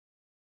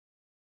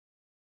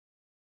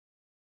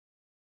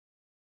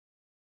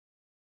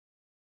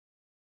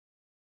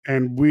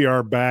And we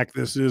are back.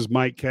 This is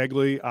Mike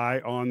Cagley,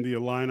 I on the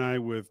Illini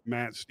with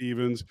Matt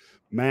Stevens.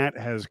 Matt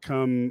has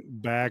come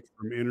back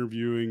from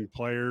interviewing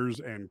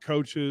players and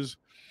coaches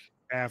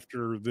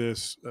after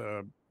this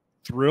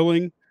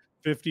thrilling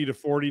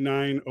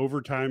 50-49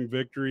 overtime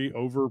victory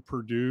over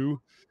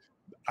Purdue.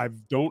 I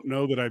don't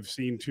know that I've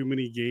seen too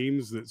many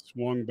games that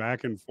swung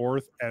back and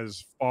forth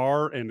as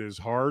far and as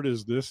hard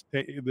as this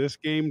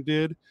game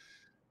did.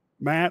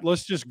 Matt,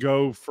 let's just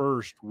go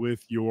first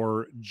with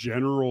your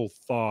general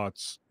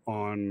thoughts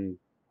on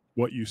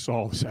what you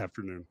saw this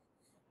afternoon.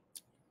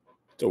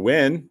 To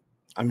win,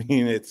 I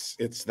mean, it's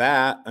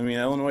that. I mean,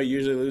 Illinois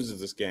usually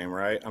loses this game,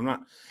 right?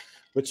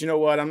 But you know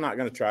what? I'm not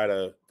going to try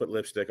to put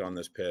lipstick on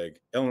this pig.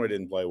 Illinois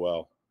didn't play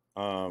well.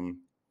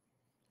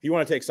 If you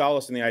want to take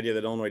solace in the idea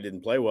that Illinois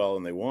didn't play well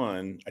and they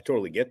won, I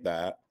totally get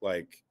that.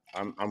 Like,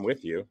 I'm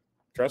with you.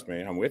 Trust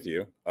me, I'm with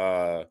you.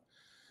 But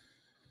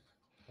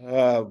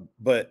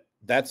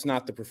that's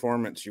not the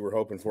performance you were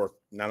hoping for,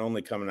 not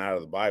only coming out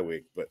of the bye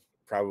week, but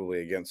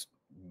probably against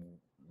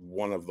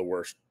one of the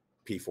worst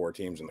P4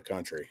 teams in the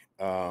country.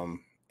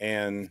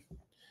 And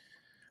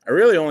I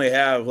really only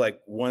have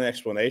like one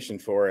explanation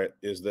for it,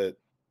 is that,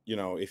 you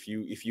know, if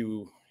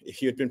you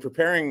had been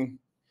preparing,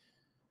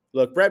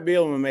 look, Brett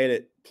Bielema made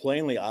it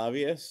plainly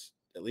obvious,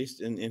 at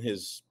least in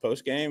his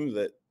post game,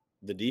 that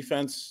the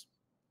defense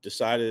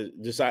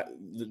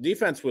the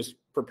defense was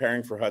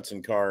preparing for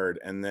Hudson Card,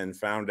 and then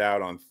found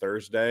out on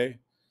Thursday,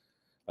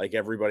 like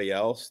everybody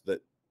else, that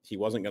he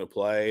wasn't going to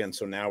play. And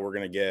so now we're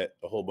going to get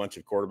a whole bunch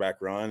of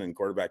quarterback run and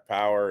quarterback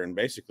power, and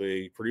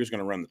basically Purdue's going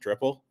to run the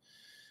triple.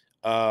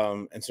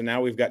 And so now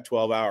we've got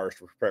 12 hours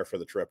to prepare for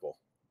the triple.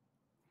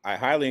 I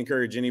highly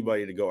encourage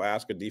anybody to go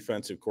ask a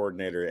defensive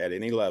coordinator at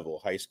any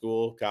level, high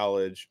school,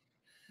 college,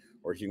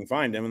 or if you can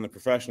find them in the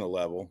professional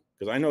level,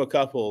 because I know a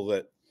couple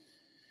that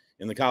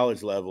in the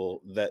college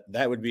level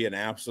that would be an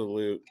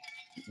absolute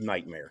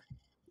nightmare,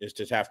 is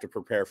to have to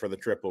prepare for the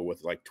triple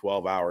with like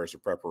 12 hours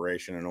of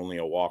preparation and only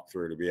a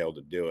walkthrough to be able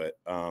to do it.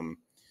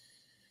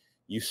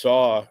 You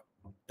saw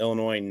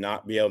Illinois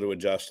not be able to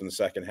adjust in the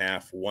second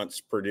half once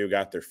Purdue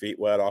got their feet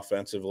wet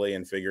offensively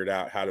and figured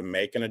out how to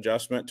make an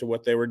adjustment to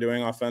what they were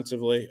doing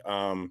offensively.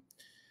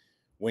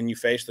 When you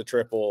face the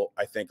triple,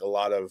 I think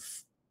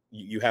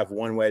you have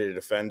one way to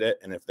defend it.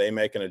 And if they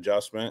make an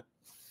adjustment,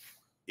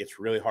 it's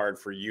really hard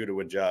for you to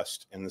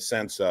adjust, in the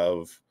sense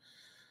of,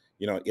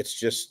 you know,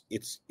 it's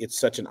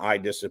such an eye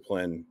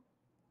discipline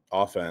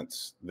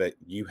offense that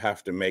you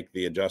have to make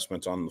the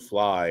adjustments on the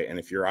fly. And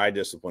if your eye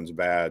discipline's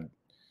bad,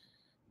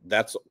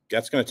 that's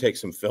going to take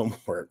some film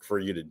work for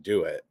you to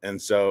do it. And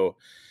so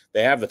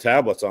they have the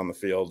tablets on the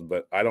field,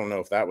 but I don't know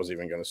if that was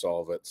even going to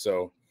solve it.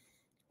 So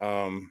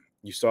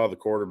you saw the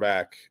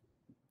quarterback,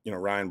 you know,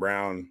 Ryan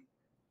Brown,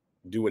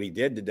 do what he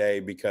did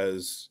today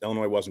because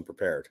Illinois wasn't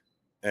prepared.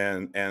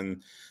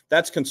 And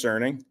that's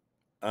concerning.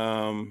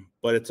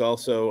 But it's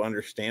also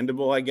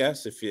understandable, I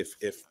guess,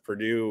 if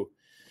Purdue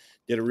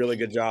did a really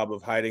good job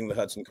of hiding the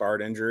Hudson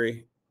Card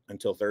injury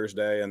until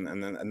Thursday,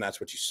 and that's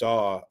what you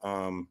saw.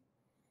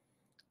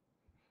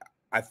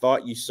 I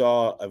thought you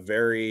saw a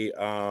very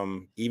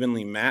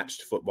evenly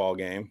matched football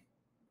game.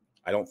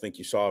 I don't think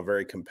you saw a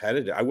very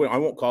competitive. I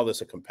won't call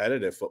this a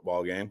competitive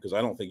football game, because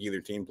I don't think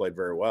either team played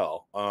very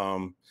well.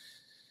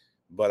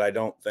 But I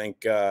don't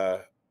think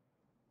Brett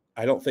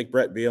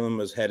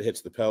Bielema's head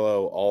hits the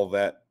pillow all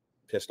that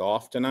pissed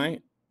off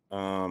tonight.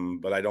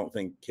 But I don't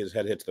think his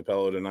head hits the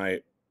pillow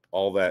tonight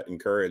all that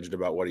encouraged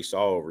about what he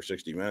saw over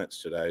 60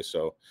 minutes today.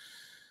 So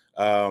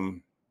a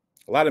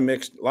lot of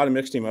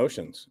mixed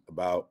emotions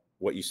about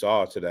what you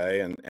saw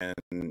today, and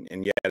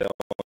yet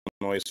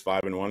Illinois is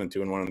 5-1 and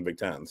 2-1 in the Big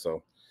Ten.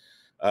 So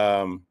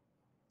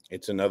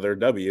it's another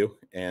W.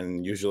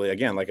 And usually,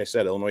 again, like I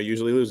said, Illinois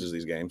usually loses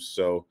these games.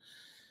 So,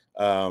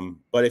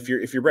 but if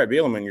you're Brett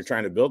Bielema and you're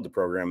trying to build the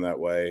program that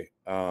way,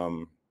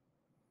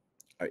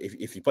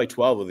 if you play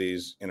 12 of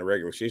these in a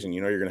regular season,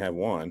 you know you're going to have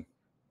one.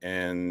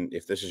 And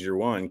if this is your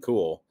one,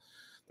 cool.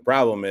 The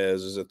problem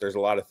is that there's a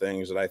lot of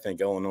things that I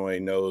think Illinois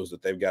knows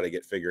that they've got to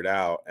get figured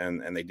out,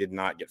 and they did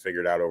not get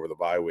figured out over the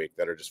bye week,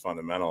 that are just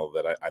fundamental,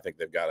 that I think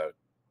they've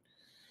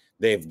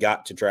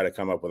got to try to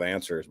come up with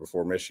answers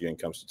before Michigan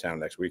comes to town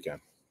next weekend.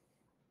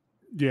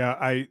 Yeah,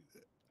 I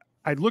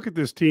look at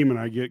this team and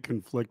I get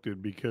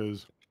conflicted,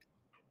 because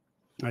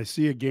I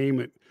see a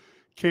game at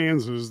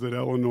Kansas that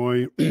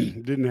Illinois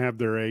didn't have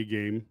their A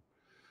game,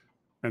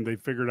 and they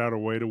figured out a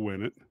way to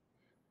win it.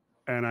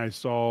 And I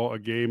saw a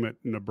game at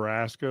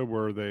Nebraska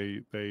where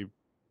they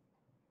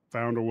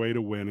found a way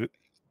to win it.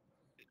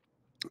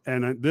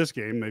 And at this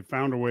game, they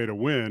found a way to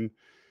win.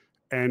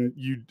 And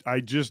I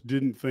just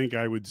didn't think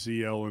I would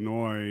see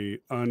Illinois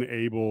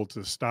unable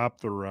to stop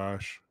the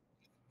rush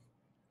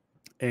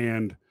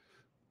and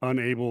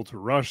unable to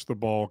rush the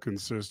ball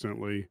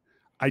consistently.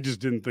 I just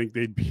didn't think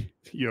they'd be,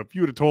 you know, if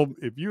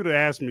you would have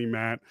asked me,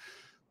 Matt,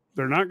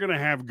 they're not going to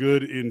have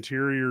good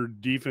interior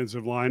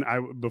defensive line.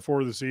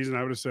 Before the season,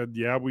 I would have said,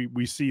 yeah,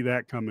 we see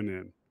that coming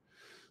in.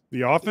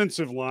 The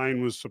offensive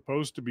line was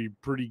supposed to be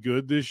pretty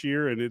good this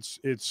year, and it's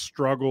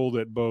struggled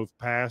at both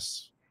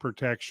pass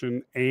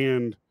protection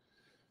and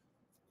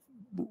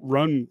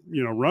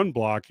run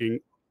blocking.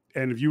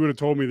 And if you would have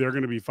told me they're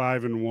going to be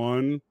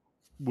 5-1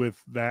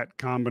 with that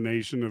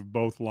combination of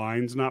both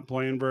lines not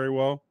playing very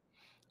well,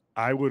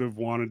 I would have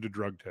wanted to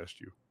drug test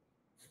you.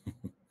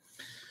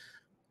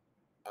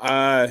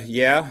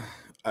 Yeah.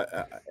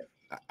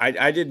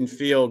 I didn't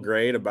feel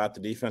great about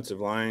the defensive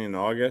line in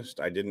August.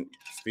 I didn't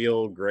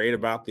feel great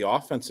about the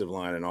offensive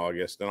line in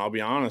August. And I'll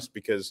be honest,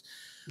 because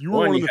you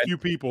were one of the few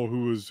people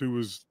who was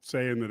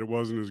saying that it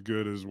wasn't as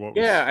good as what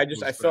was. Yeah,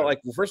 I felt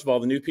like, well, first of all,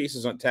 the new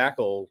pieces on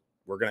tackle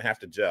were going to have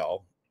to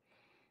gel.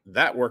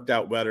 That worked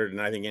out better than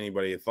I think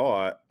anybody had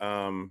thought.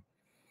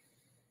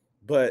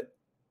 But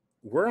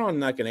we're on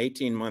like an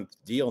 18-month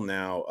deal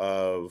now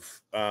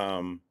of,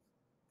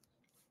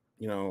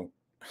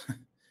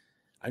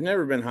 I've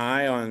never been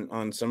high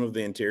on some of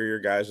the interior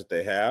guys that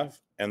they have.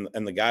 And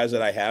the guys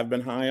that I have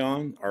been high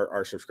on,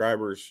 our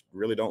subscribers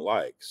really don't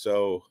like.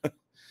 So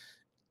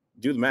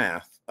do the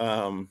math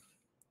on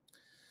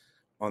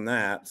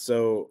that.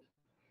 So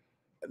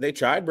they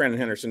tried Brandon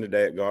Henderson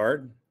today at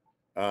guard.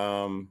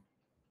 I'm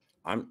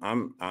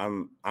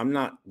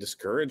not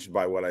discouraged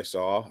by what I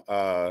saw.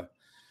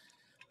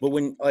 But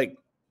when, like,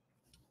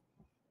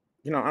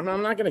 I'm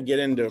not going to get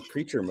into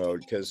preacher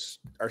mode because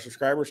our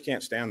subscribers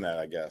can't stand that,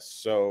 I guess.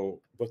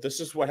 So, but this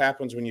is what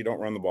happens when you don't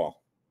run the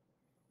ball.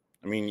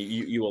 I mean,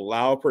 you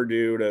allow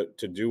Purdue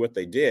to do what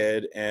they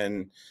did,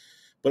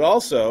 but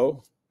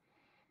also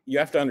you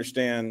have to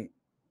understand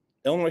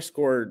Illinois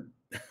scored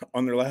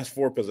on their last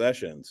 4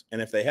 possessions,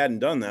 and if they hadn't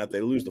done that, they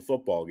lose the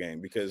football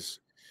game because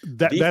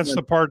that's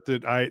the part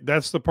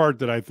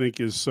that I think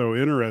is so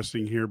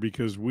interesting here,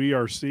 because we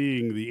are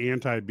seeing the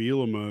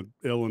anti-Bielema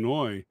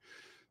Illinois.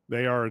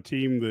 They are a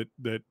team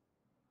that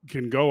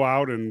can go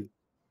out and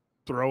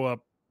throw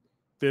up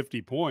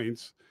 50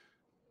 points,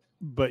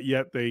 but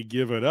yet they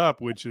give it up,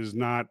 which is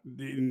not –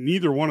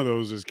 neither one of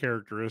those is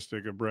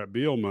characteristic of Brett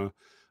Bielema.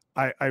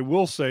 I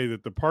will say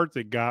that the part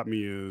that got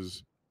me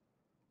is,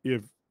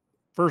 if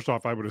first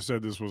off, I would have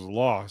said this was a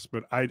loss,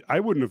 but I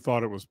wouldn't have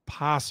thought it was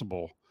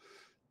possible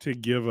to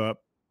give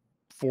up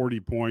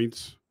 40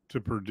 points to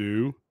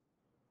Purdue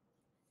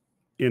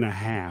in a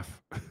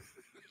half.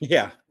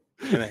 Yeah.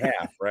 And a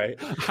half, right?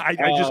 I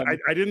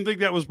didn't think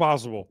that was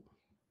possible.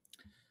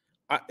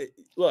 I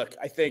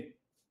think,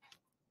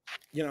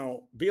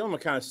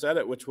 Bielema kind of said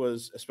it, which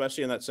was,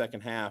 especially in that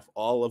second half,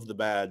 all of the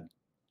bad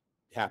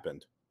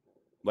happened.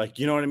 Like,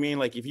 you know what I mean?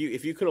 Like, if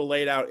you could have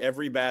laid out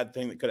every bad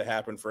thing that could have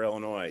happened for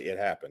Illinois, it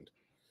happened.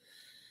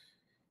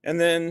 And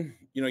then,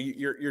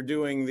 you're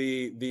doing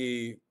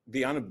the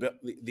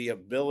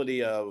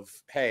ability of,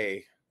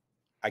 hey,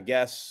 I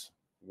guess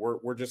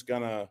we're just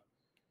gonna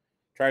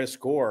try to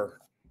score,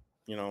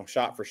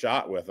 shot for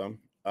shot with them.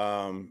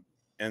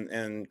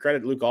 And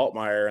credit Luke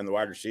Altmaier and the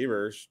wide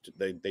receivers.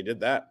 They did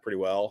that pretty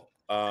well.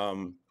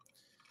 But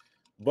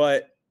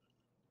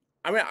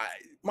I mean,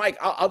 Mike,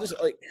 I'll just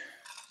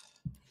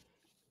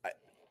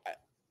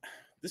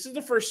this is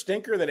the first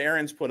stinker that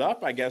Aaron's put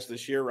up, I guess,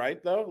 this year,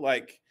 right? Though,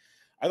 like,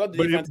 I thought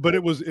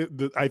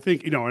I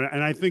think,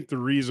 and I think the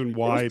reason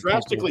why it was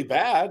drastically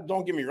bad.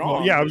 Don't get me wrong.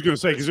 Well, yeah, I was going to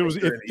say, because it was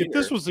if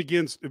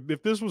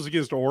this was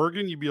against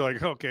Oregon, you'd be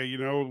like, okay,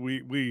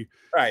 we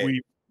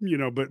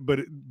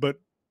but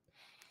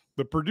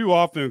the Purdue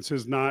offense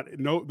has not.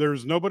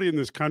 There's nobody in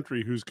this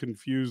country who's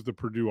confused the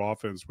Purdue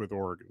offense with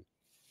Oregon.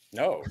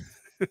 No.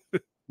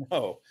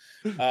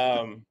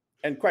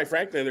 And quite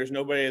frankly, there's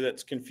nobody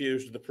that's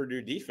confused the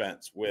Purdue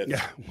defense with,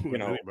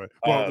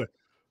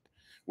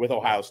 with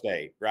Ohio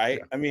State, right?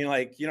 Yeah. I mean,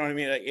 like, you know what I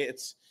mean? Like,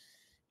 it's.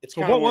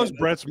 So what was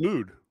Brett's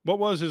mood? What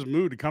was his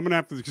mood coming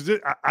after this? Because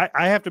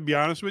I have to be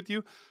honest with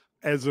you,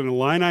 as an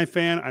Illini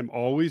fan, I'm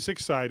always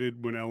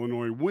excited when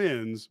Illinois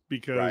wins,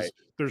 because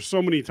there's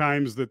so many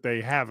times that they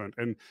haven't.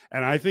 And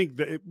I think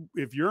that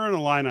if you're an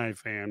Illini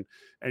fan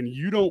and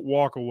you don't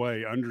walk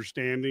away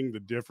understanding the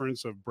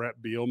difference of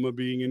Brett Bielema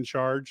being in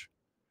charge,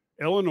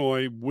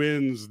 Illinois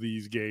wins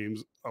these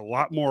games a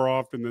lot more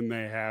often than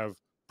they have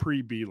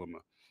pre-Bielema.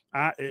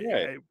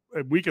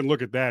 We can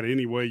look at that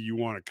any way you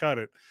want to cut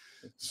it.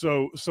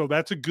 So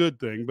that's a good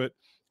thing. But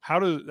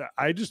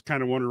I just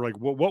kind of wonder, like,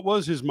 what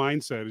was his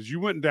mindset as you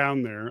went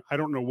down there? I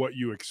don't know what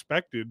you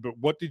expected, but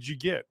what did you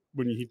get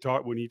when he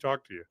talked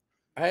to you?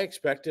 I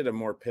expected a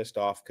more pissed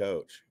off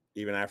coach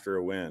even after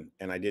a win,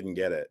 and I didn't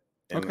get it.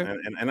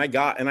 And I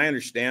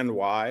understand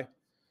why.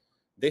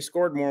 They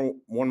scored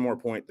one more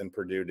point than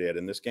Purdue did,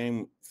 and this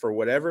game, for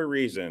whatever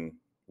reason,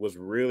 was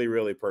really,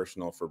 really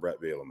personal for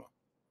Brett Bielema.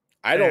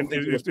 I don't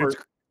think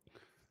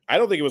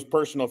it was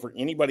personal for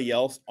anybody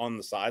else on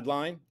the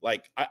sideline.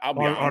 Like, I'll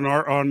be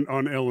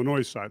on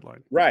Illinois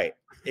sideline, right?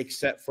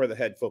 Except for the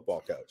head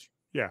football coach.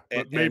 Yeah,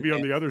 but maybe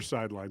on the other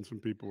sideline, some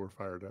people were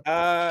fired up.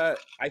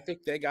 I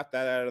think they got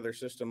that out of their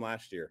system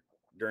last year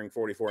during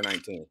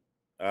 44-19.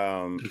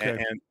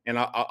 Okay. And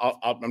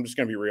I'm just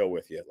going to be real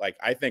with you. Like,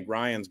 I think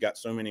Ryan's got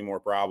so many more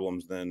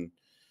problems than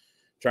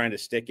trying to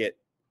stick it.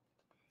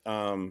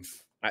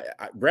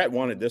 Brett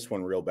wanted this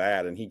one real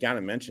bad, and he kind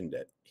of mentioned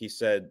it. He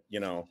said,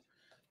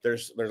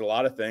 there's a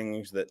lot of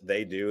things that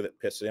they do that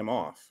piss him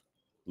off.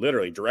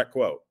 Literally, direct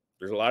quote.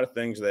 There's a lot of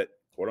things that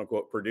quote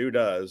unquote, Purdue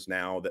does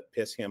now that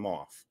piss him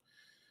off.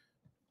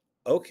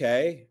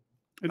 Okay.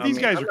 And these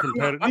guys are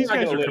competitive. These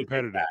guys are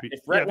competitive.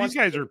 Yeah, these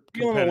guys are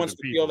competitive. Wants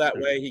to feel that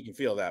way, he can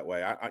feel that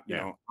way. You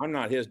know, I'm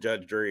not his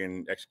judge, jury,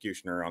 and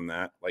executioner on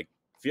that. Like,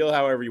 feel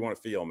however you want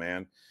to feel,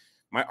 man.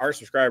 Our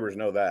subscribers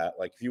know that.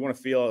 Like, if you want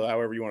to feel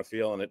however you want to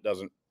feel and it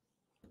doesn't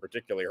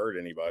particularly hurt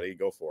anybody,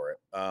 go for it.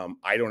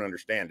 I don't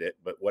understand it,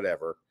 but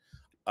whatever.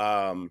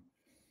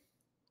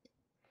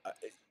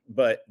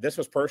 But this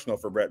was personal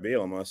for Brett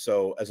Bielema.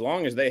 So as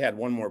long as they had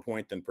one more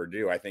point than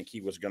Purdue, I think he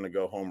was going to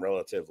go home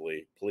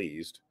relatively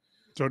pleased.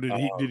 So did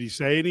he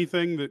say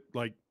anything that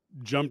like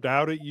jumped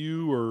out at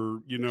you,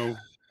 or, you know?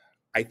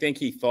 I think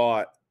he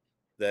thought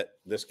that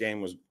this game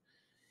was,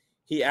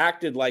 he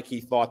acted like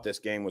he thought this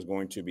game was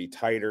going to be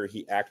tighter.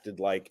 He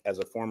acted like, as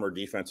a former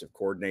defensive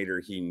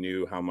coordinator, he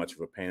knew how much of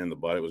a pain in the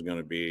butt it was going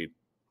to be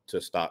to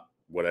stop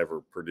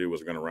whatever Purdue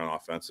was going to run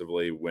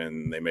offensively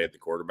when they made the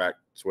quarterback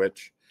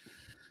switch.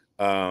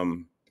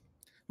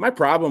 My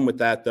problem with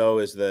that, though,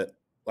 is that,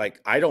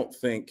 like, I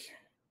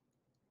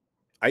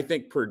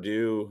think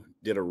Purdue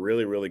did a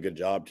really, really good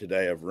job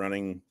today of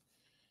running.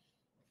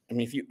 I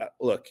mean, if you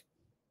look,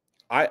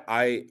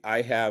 I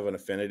have an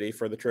affinity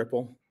for the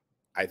triple.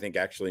 I think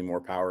actually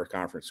more power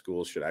conference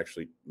schools should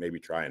actually maybe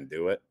try and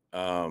do it,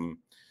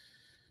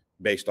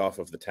 based off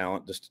of the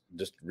talent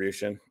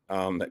distribution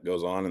that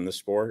goes on in this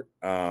sport.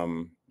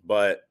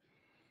 But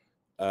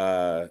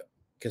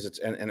because it's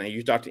and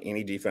you talk to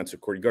any defensive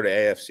coordinator, you go to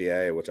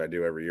AFCA, which I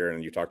do every year,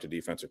 and you talk to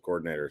defensive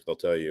coordinators, they'll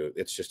tell you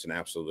it's just an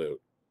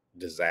absolute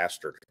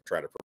disaster to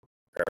try to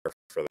prepare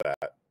for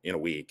that in a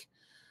week.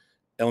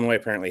 Illinois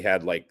apparently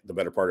had like the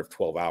better part of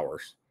 12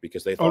 hours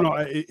because they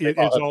thought, it's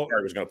all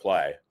was going to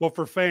play. Well,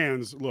 for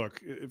fans,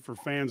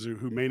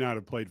 who may not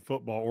have played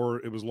football,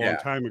 or it was a long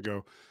time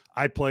ago,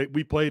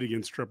 we played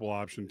against triple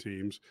option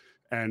teams,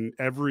 and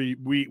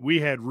we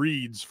had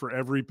reads for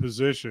every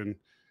position.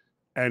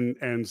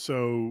 And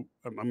so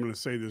I'm going to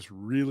say this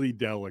really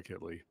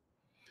delicately,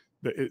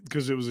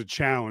 because it was a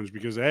challenge,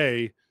 because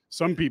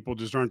some people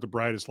just aren't the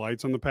brightest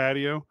lights on the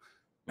patio.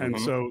 And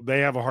so they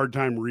have a hard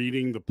time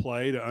reading the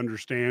play to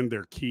understand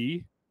their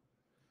key.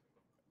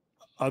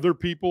 Other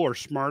people are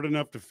smart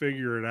enough to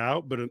figure it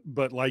out.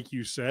 But like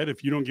you said,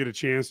 if you don't get a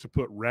chance to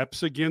put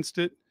reps against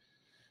it,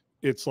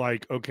 it's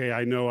like, okay,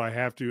 I know I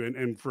have to.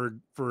 And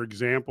for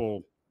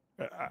example,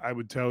 I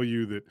would tell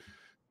you that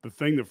the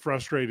thing that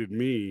frustrated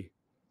me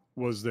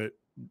was that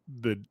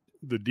the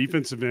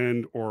defensive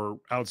end or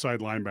outside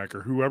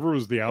linebacker, whoever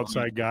was the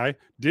outside guy,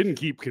 didn't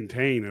keep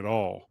contain at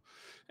all.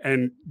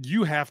 And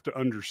you have to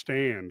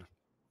understand,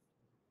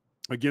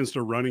 against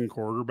a running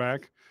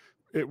quarterback,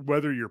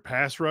 whether you're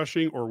pass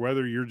rushing or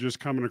whether you're just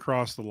coming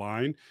across the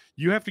line,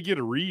 you have to get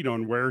a read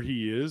on where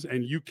he is,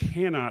 and you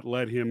cannot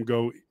let him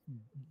go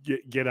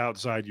get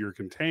outside your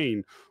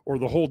contain, or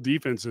the whole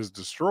defense is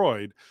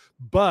destroyed.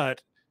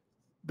 But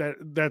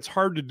that's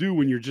hard to do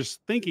when you're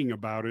just thinking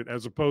about it,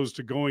 as opposed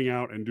to going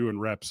out and doing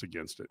reps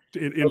against it.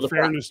 In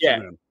fairness to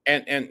them,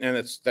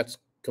 and that's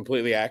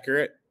completely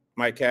accurate,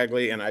 Mike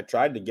Cagley. And I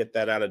tried to get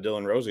that out of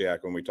Dylan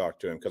Rosiak when we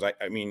talked to him, because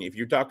I mean, if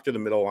you talk to the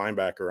middle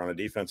linebacker on a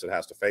defense that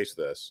has to face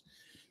this,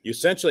 you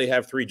essentially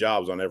have 3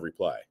 jobs on every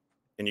play,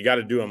 and you got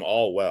to do them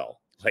all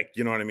well. Like,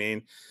 you know what I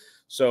mean?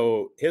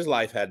 So his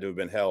life had to have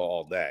been hell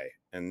all day,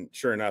 and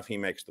sure enough, he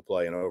makes the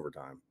play in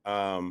overtime.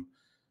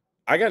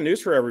 I got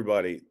news for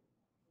everybody.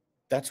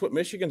 That's what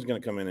Michigan's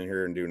going to come in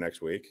here and do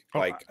next week.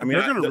 Like, I mean,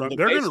 they're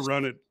going to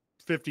run it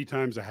 50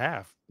 times a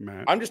half,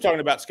 Matt. I'm just talking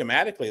about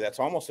schematically. That's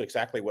almost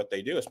exactly what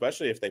they do,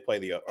 especially if they play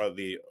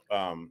the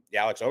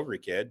Alex Ogre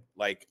kid.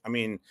 Like, I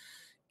mean,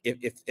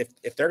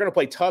 if they're going to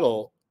play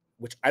Tuttle,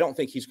 which I don't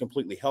think he's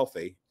completely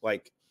healthy,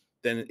 like,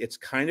 then it's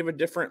kind of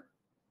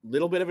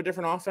little bit of a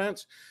different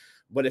offense.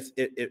 But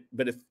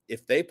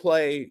if they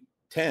play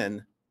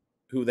 10,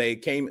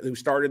 who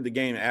started the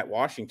game at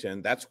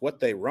Washington, that's what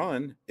they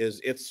run.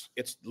 It's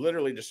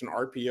literally just an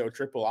RPO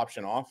triple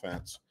option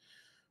offense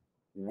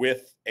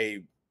with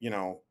a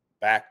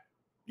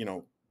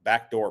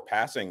backdoor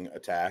passing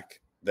attack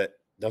that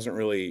doesn't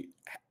really,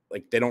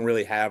 like, they don't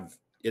really have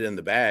it in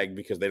the bag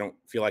because they don't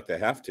feel like they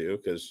have to,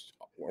 because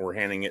we're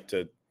handing it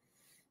to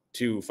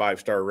 2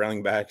 5-star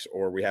running backs,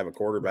 or we have a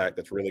quarterback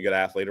that's a really good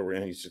athlete,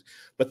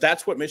 but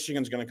that's what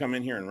Michigan's going to come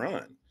in here and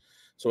run.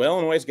 So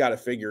Illinois' got to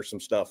figure some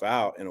stuff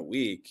out in a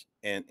week,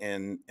 and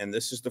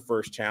this is the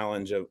first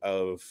challenge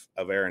of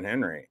Aaron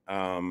Henry.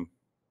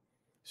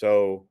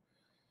 So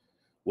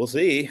we'll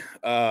see.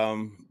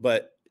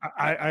 But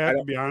I have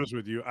to be honest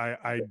with you.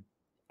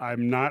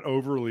 I'm not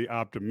overly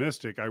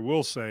optimistic. I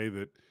will say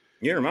that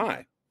neither am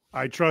I.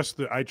 I trust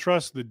the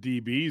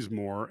DBs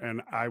more,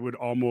 and I would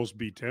almost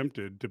be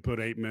tempted to put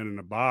 8 men in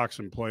a box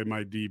and play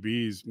my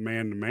DBs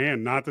man to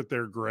man. Not that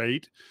they're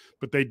great,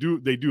 but they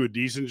do a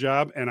decent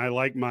job, and I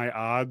like my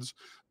odds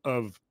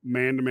of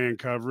man to man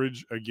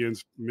coverage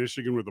against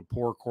Michigan with a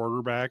poor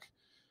quarterback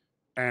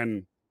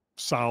and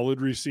solid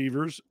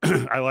receivers.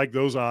 I like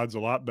those odds a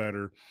lot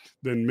better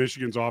than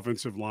Michigan's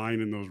offensive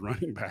line and those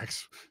running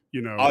backs.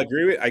 I'll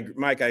agree with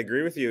Mike. I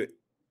agree with you.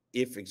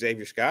 if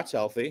Xavier Scott's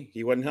healthy,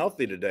 he wasn't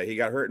healthy today. He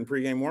got hurt in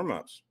pregame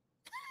warmups.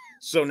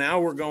 So now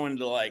we're going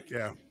to like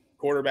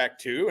quarterback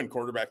 2 and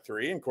quarterback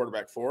 3 and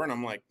quarterback 4. And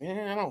I'm like,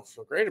 man, I don't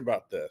feel great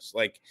about this.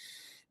 Like,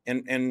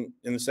 and in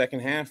the second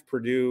half,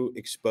 Purdue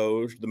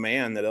exposed the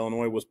man that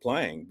Illinois was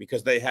playing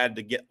because they had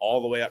to get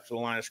all the way up to the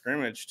line of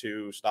scrimmage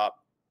to stop,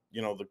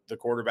 the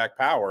quarterback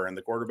power and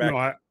the quarterback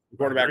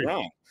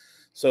run.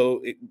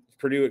 So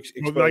Purdue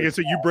exposed. Well, like I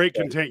said, you break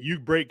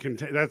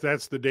content.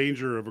 That's the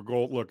danger of a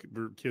goal. Look,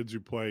 for kids who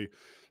play,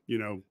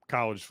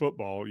 college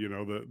football,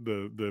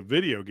 the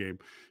video game,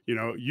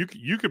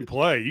 you can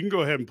play. You can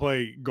go ahead and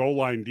play goal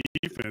line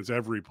defense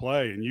every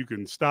play, and you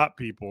can stop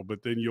people,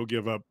 but then you'll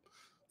give up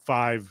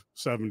 5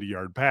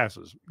 70-yard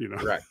passes.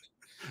 Correct.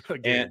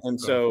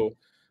 So,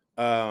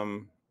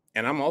 and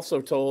I'm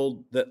also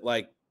told that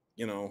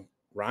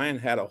Ryan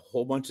had a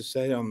whole bunch to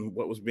say on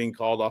what was being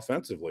called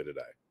offensively today.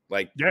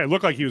 It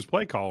looked like he was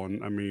play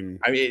calling. I mean,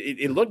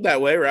 it looked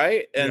that way,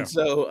 right? And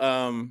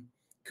so,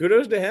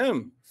 kudos to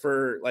him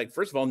for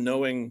first of all,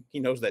 knowing he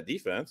knows that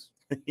defense.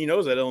 He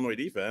knows that Illinois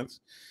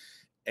defense.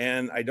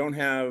 And I don't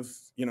have,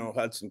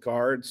 Hudson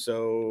Card.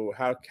 So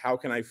how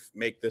can I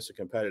make this a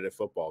competitive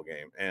football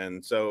game?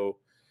 And so,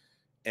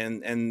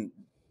 and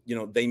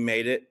they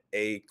made it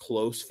a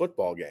close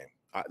football game.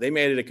 They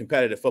made it a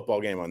competitive football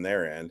game on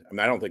their end.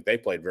 I don't think they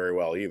played very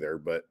well either,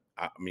 but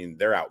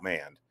they're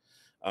outmanned.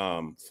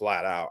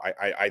 Flat out.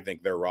 I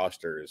think their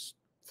roster is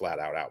flat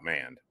out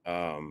outmanned.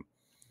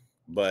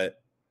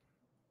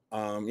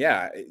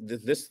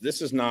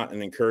 This is not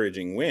an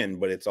encouraging win,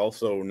 but it's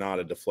also not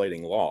a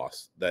deflating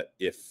loss. That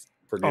if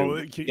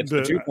Purdue gets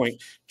the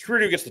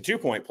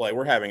 2-point play,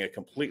 we're having a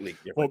completely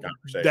different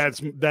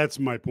conversation. That's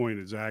my point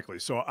exactly.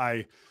 So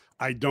I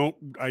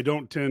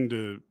don't tend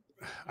to.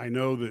 I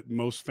know that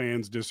most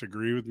fans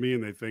disagree with me,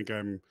 and they think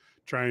I'm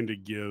trying to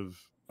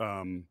give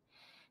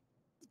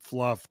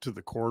fluff to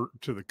the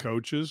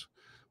coaches,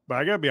 but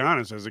I gotta be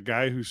honest, as a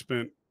guy who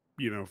spent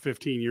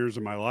 15 years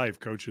of my life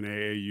coaching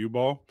AAU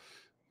ball,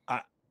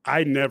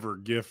 I never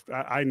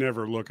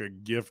look a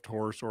gift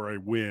horse or a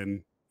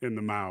win in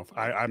the mouth.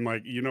 I'm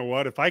like,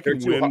 what, if I can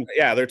win,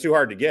 they're too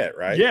hard to get,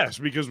 right? Yes,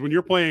 because when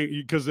you're playing,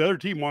 because the other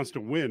team wants to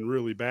win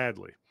really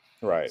badly,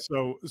 right?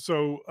 So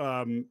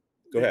go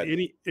ahead.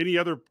 Any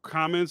other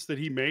comments that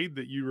he made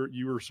that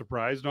you were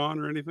surprised on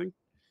or anything?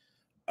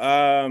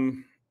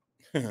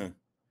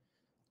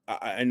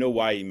 I know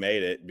why he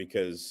made it,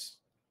 because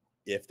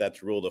if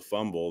that's ruled a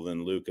fumble,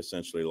 then Luke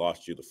essentially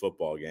lost you the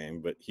football game.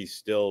 But he's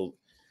still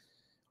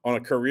on a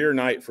career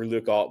night for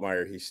Luke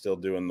Altmaier. He's still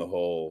doing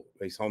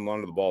he's holding on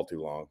to the ball too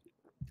long.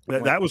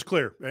 That was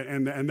clear,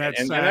 and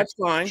that's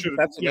fine.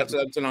 That's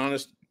an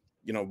honest,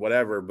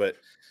 whatever. But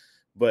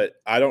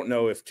I don't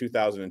know if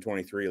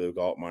 2023 Luke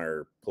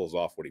Altmaier pulls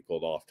off what he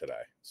pulled off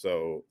today.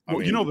 So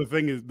the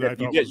thing is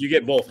that you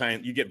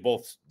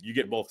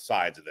get both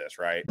sides of this,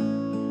 right?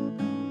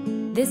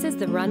 This is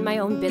the Run My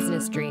Own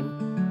Business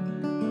dream.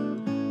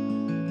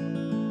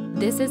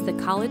 This is the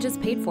colleges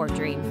paid for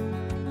dream.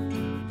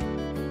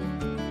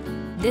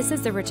 This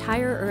is the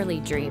retire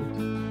early dream.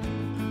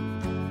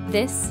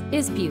 This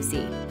is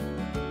Busey,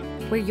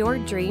 where your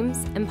dreams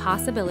and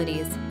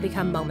possibilities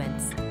become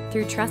moments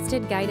through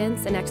trusted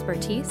guidance and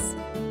expertise,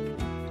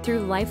 through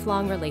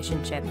lifelong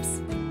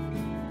relationships.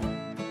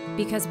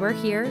 Because we're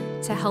here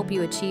to help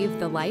you achieve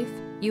the life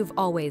you've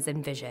always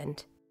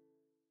envisioned.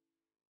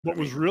 What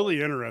was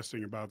really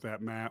interesting about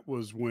that, Matt,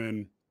 was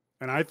and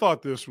I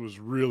thought this was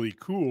really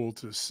cool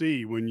to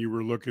see when you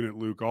were looking at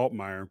Luke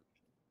Altmaier,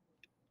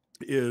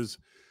 is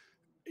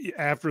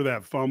after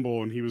that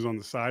fumble and he was on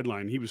the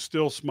sideline, he was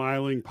still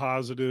smiling,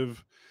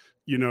 positive,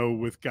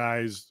 with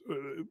guys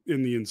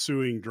in the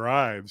ensuing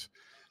drives.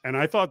 And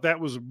I thought that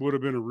would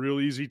have been a real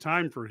easy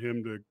time for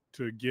him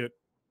to get,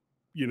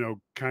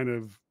 kind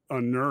of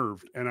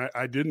unnerved. And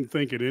I didn't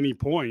think at any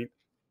point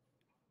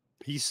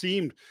he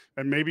seemed,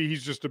 and maybe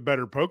he's just a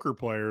better poker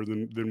player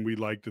than we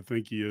like to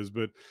think he is,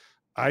 but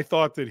I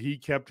thought that he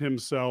kept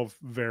himself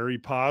very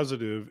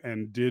positive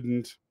and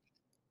didn't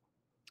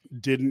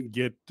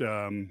get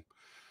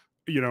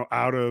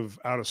out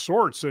of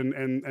sorts,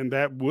 and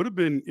that would have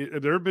been,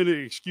 there have been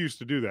an excuse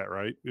to do that,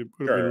 right?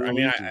 Sure.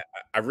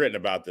 I've written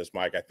about this,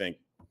 Mike. I think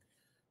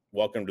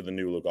welcome to the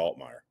new Luke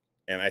Altmaier,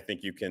 and I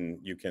think you can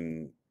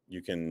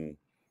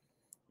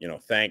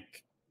thank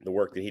the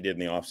work that he did in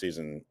the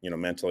offseason,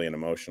 mentally and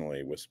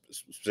emotionally, was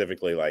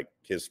specifically like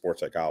his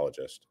sports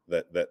psychologist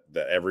that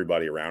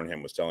everybody around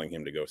him was telling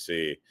him to go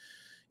see.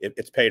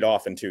 It's paid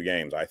off in 2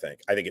 games. I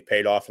think it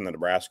paid off in the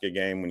Nebraska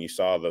game when you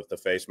saw the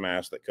face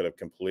mask that could have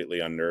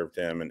completely unnerved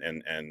him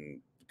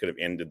and could have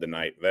ended the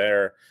night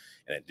there,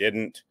 and it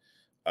didn't.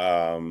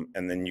 And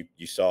then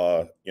you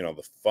saw,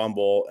 the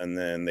fumble, and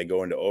then they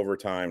go into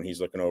overtime, and he's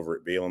looking over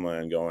at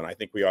Bielema and going, I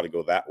think we ought to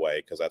go that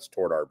way because that's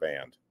toward our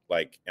band.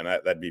 And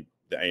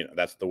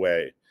that's the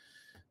way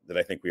that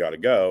I think we ought to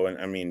go.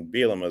 And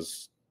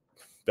Bielema's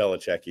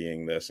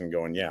Belichicking this and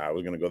going, yeah, I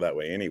was going to go that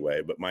way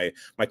anyway, but my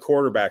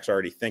quarterback's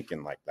already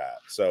thinking like that.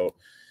 So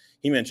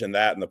he mentioned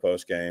that in the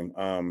post game.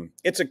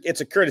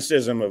 It's a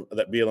criticism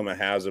that Bielema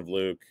has of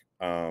Luke,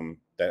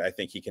 that that I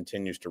think he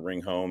continues to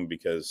ring home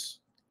because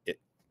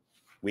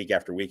week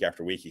after week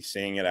after week, he's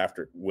seeing it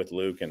with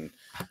Luke, and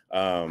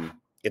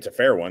it's a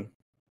fair one.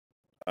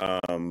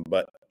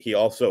 But he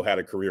also had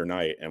a career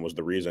night and was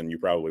the reason you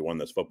probably won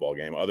this football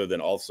game, other than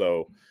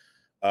also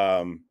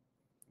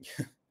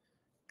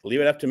leave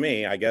it up to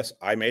me. I guess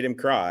I made him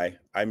cry.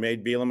 I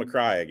made Bielema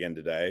cry again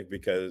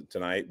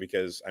tonight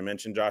because I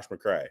mentioned Josh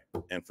McCray.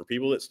 And for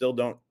people that still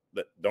don't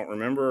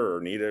remember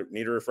or need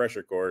a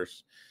refresher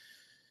course,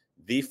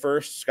 the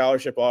first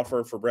scholarship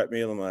offer for Brett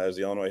Bielema as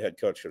the Illinois head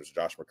coach was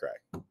Josh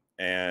McCray.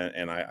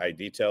 And I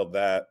detailed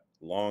that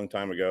a long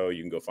time ago.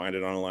 You can go find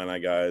it on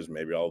IlliniGuys.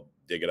 Maybe I'll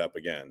dig it up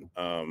again.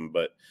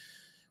 But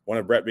one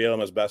of Brett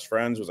Bielema's best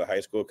friends was a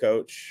high school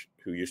coach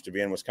who used to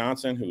be in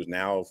Wisconsin, who is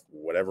now, for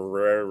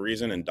whatever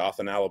reason, in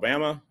Dothan,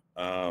 Alabama,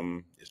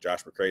 is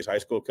Josh McCray's high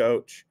school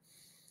coach.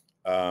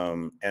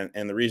 And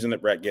the reason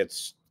that Brett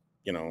gets,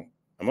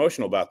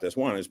 emotional about this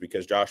one is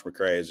because Josh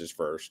McCray is his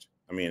first.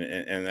 I mean,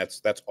 and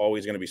that's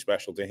always going to be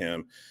special to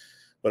him.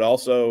 But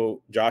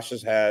also, Josh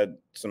has had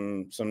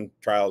some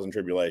trials and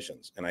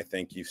tribulations, and I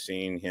think you've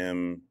seen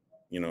him,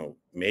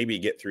 maybe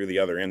get through the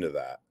other end of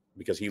that,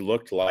 because he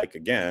looked like,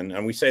 again,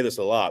 and we say this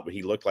a lot, but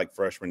he looked like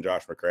freshman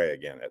Josh McCray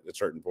again at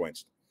certain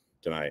points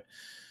tonight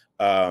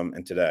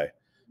and today.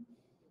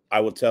 I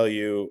will tell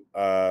you,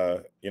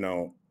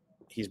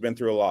 he's been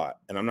through a lot,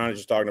 and I'm not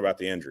just talking about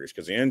the injuries,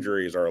 because the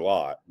injuries are a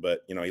lot,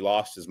 but, he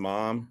lost his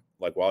mom,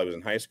 like while he was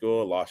in high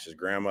school, lost his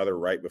grandmother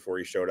right before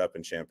he showed up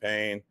in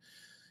Champaign.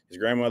 His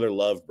grandmother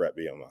loved Brett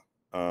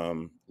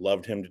Bielema,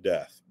 loved him to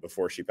death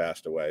before she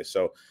passed away.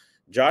 So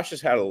Josh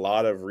has had a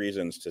lot of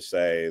reasons to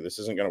say, this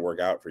isn't going to work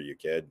out for you,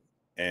 kid.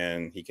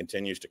 And he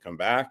continues to come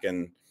back.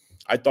 And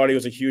I thought he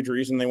was a huge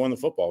reason they won the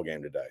football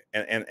game today.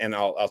 And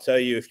I'll tell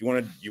you, if you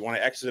want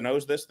to X's and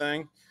O's this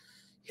thing,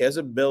 his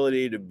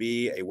ability to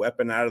be a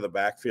weapon out of the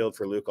backfield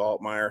for Luke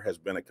Altmaier has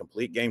been a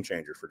complete game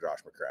changer for Josh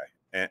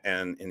McCray.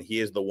 And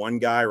he is the one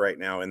guy right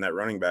now in that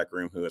running back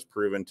room who has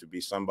proven to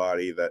be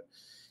somebody that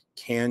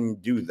can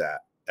do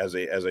that as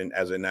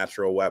a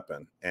natural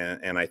weapon.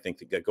 And I think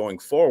that going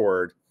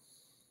forward,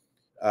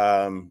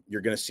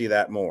 you're going to see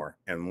that more.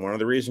 And one of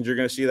the reasons you're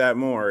going to see that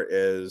more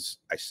is,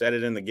 I said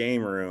it in the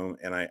game room,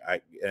 and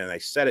I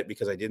said it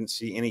because I didn't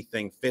see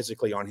anything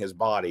physically on his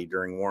body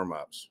during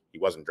warmups. He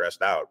wasn't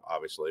dressed out,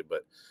 obviously,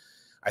 but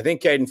I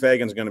think Caden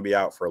Fagan's going to be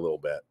out for a little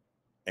bit.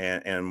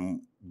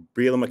 And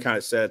Bielema kind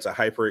of said it's a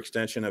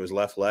hyperextension of his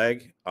left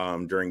leg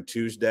during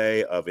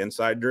Tuesday of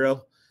inside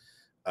drill.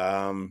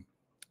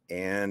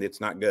 And it's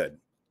not good.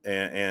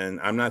 And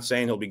I'm not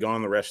saying he'll be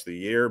gone the rest of the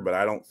year, but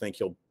I don't think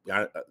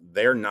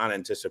they're not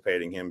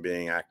anticipating him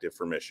being active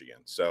for Michigan.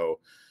 So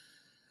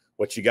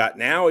what you got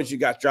now is you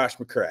got Josh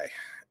McCray.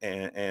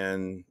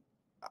 And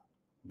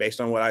based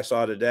on what I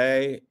saw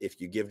today,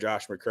 if you give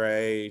Josh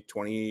McCray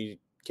 20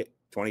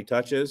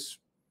 touches,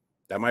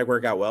 that might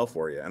work out well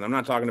for you. And I'm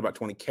not talking about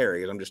 20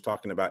 carries. I'm just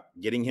talking about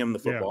getting him the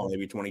football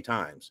maybe 20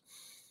 times.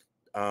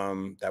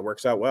 That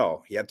works out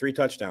well. He had 3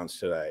 touchdowns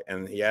today,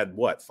 and he had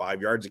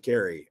 5 yards a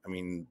carry. I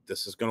mean,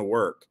 this is going to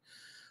work.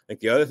 I think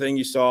the other thing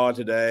you saw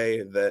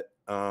today that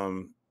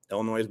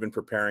Illinois has been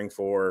preparing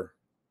for,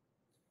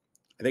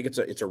 I think it's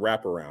a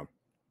wraparound.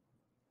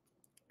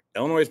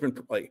 Illinois has been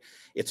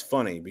it's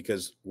funny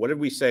because what did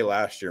we say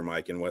last year,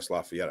 Mike, in West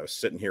Lafayette? I was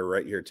sitting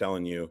right here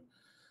telling you,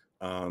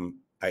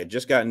 I had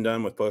just gotten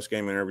done with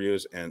post-game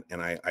interviews, and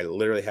I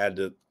literally had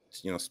to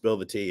spill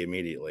the tea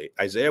immediately.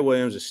 Isaiah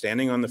Williams is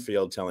standing on the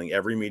field telling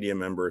every media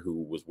member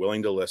who was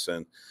willing to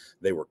listen,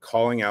 they were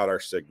calling out our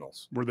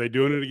signals. Were they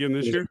doing it again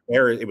this year?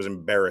 It was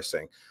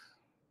embarrassing.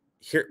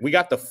 Here, we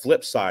got the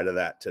flip side of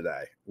that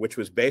today, which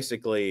was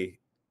basically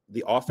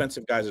the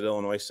offensive guys at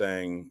Illinois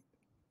saying,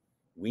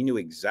 we knew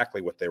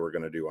exactly what they were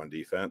going to do on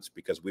defense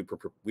because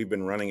we've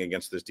been running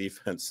against this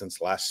defense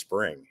since last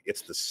spring.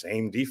 It's the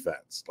same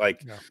defense.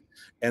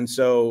 And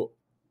so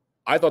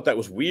I thought that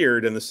was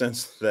weird in the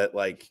sense that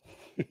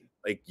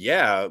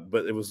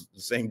but it was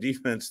the same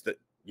defense that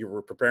you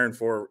were preparing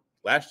for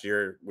last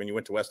year when you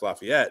went to West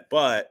Lafayette,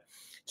 but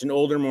it's an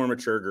older, more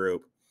mature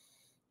group.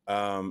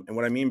 And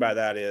what I mean by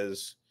that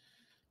is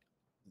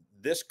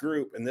this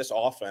group and this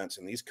offense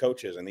and these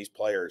coaches and these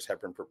players have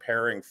been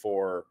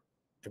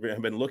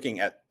have been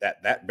looking at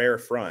that bare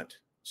front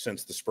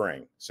since the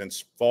spring,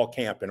 since fall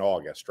camp in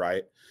August,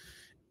 right?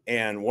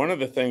 And one of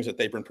the things that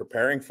they've been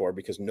preparing for,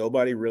 because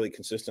nobody really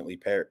consistently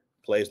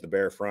plays the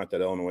bare front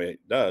that Illinois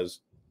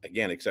does,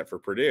 again, except for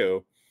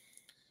Purdue,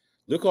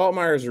 Luke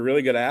Altmaier is a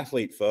really good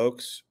athlete,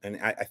 folks. And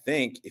I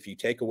think if you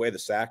take away the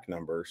sack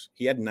numbers,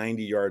 he had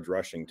 90 yards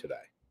rushing today.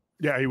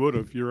 Yeah, he would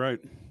have. You're right.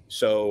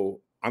 So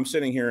I'm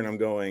sitting here and I'm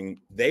going,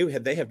 they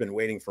have been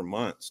waiting for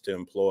months to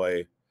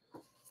employ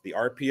the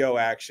RPO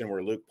action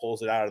where Luke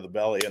pulls it out of the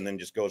belly and then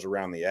just goes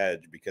around the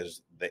edge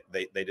because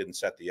they didn't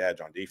set the edge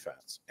on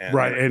defense. And,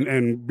 right.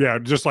 And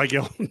just like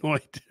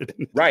Illinois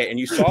did. Right. And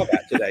you saw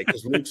that today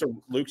because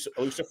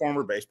Luke's a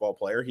former baseball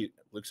player.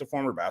 Luke's a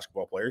former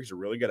basketball player. He's a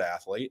really good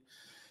athlete.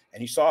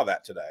 And you saw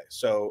that today.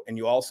 So, and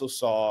you also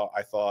saw,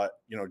 I thought,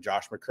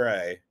 Josh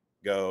McCray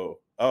go,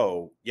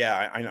 oh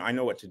yeah, I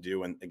know what to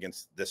do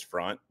against this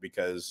front,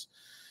 because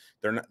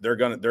they're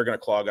gonna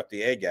clog up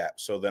the A gap.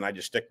 So then I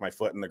just stick my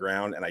foot in the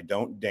ground and I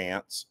don't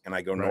dance, and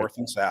I go north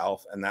and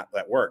south, and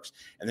that works.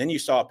 And then you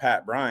saw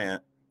Pat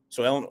Bryant.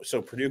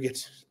 So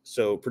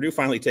Purdue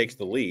finally takes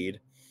the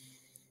lead,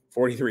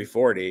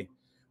 43-40.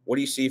 What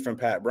do you see from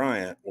Pat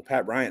Bryant? Well,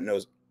 Pat Bryant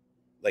knows,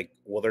 like,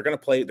 well,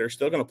 they're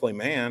still gonna play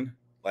man.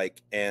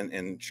 Like,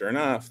 and sure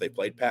enough, they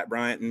played Pat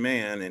Bryant in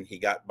man, and he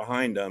got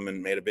behind them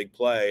and made a big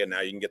play, and now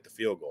you can get the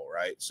field goal,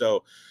 right?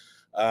 So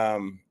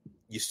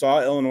you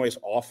saw Illinois'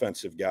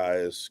 offensive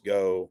guys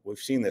go, we've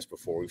seen this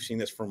before. We've seen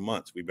this for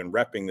months. We've been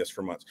repping this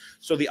for months.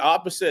 So the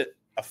opposite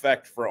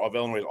effect of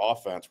Illinois'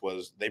 offense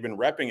was they've been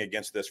repping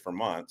against this for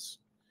months,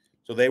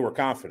 so they were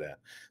confident.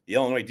 The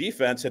Illinois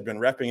defense had been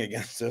repping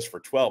against this for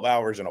 12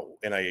 hours in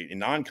a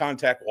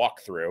non-contact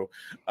walkthrough,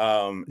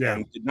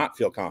 and did not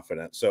feel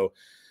confident. So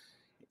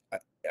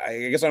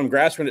I guess I'm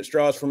grasping at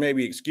straws for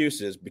maybe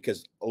excuses,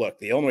 because look,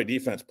 the Illinois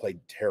defense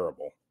played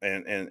terrible,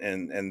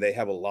 and they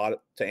have a lot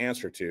to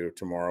answer to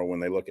tomorrow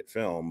when they look at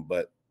film.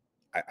 But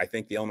I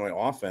think the Illinois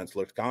offense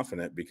looked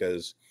confident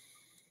because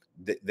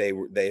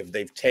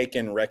they've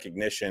taken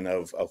recognition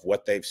of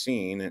what they've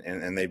seen,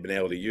 and they've been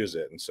able to use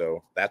it. And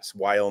so that's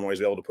why Illinois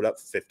is able to put up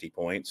 50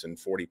 points and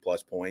 40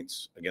 plus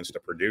points against a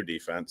Purdue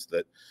defense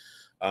that,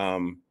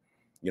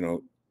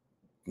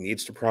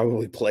 needs to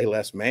probably play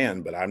less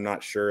man, but I'm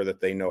not sure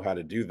that they know how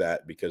to do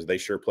that, because they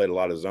sure played a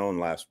lot of zone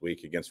last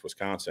week against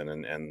Wisconsin,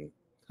 and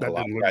that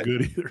didn't look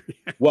good either.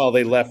 Well,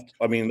 they left.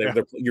 I mean,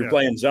 you're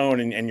playing zone,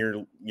 and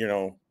you're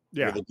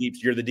you're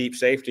the deep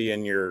safety,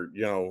 and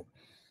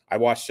I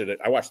watched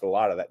a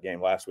lot of that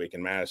game last week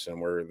in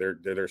Madison, where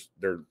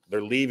they're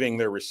leaving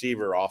their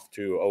receiver off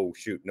to, oh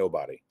shoot,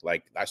 nobody.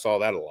 Like, I saw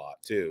that a lot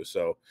too.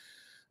 So,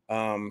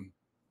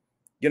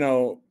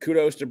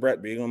 kudos to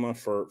Brett Bielema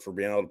for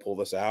being able to pull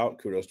this out.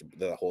 Kudos to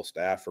the whole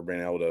staff for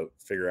being able to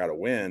figure out a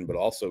win, but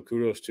also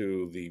kudos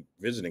to the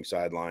visiting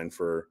sideline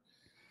for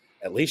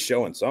at least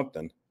showing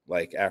something,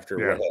 like, after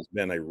what has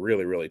been a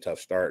really, really tough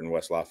start in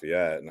West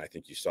Lafayette. And I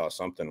think you saw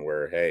something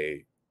where,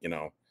 hey,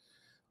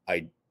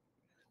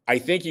 I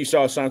think you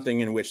saw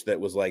something in which that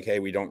was like, hey,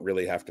 we don't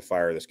really have to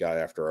fire this guy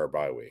after our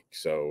bye week.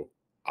 So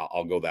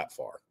I'll go that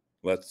far.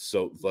 Let's.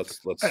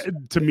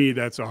 To me,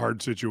 that's a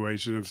hard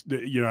situation.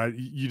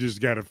 You just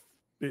got to.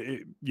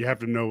 You have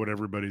to know what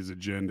everybody's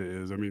agenda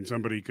is. I mean,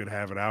 somebody could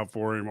have it out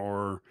for him,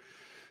 or,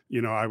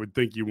 I would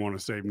think you want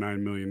to save $9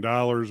 million,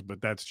 but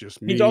that's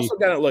just me. He's also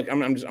got to look.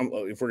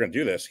 If we're going to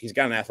do this, he's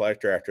got an athletic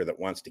director that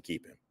wants to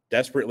keep him,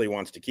 desperately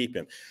wants to keep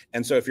him.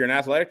 And so, if you're an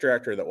athletic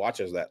director that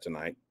watches that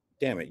tonight,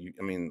 damn it,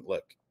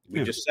 look,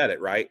 we just said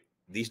it, right?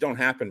 These don't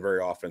happen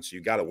very often, so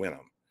you got to win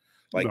them.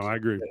 Like, no, I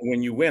agree.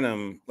 When you win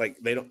them, like,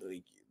 they don't.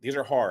 These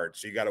are hard,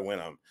 so you got to win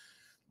them.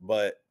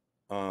 But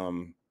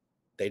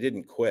they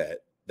didn't quit.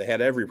 They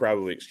had every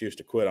probably excuse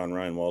to quit on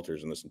Ryan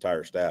Walters and this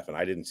entire staff, and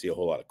I didn't see a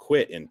whole lot of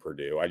quit in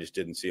Purdue. I just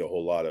didn't see a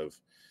whole lot of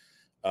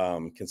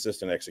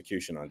consistent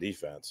execution on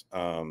defense.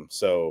 But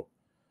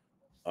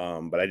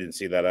I didn't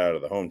see that out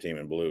of the home team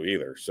in blue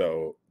either.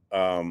 So,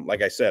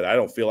 like I said, I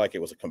don't feel like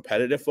it was a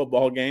competitive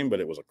football game, but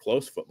it was a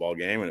close football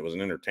game, and it was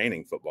an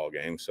entertaining football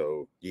game.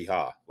 So,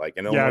 yeehaw! Like,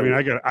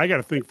 I got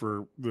to think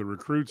for the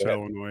recruits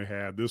Illinois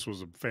had, this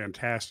was a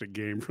fantastic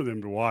game for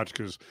them to watch,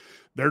 because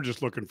they're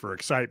just looking for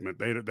excitement.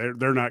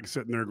 They're not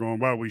sitting there going,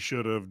 well, we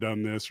should have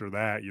done this or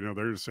that.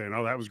 They're just saying,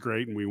 oh, that was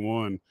great, and we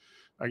won.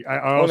 They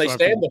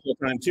stayed the whole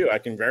time too. I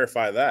can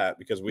verify that,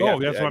 because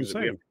that's what I'm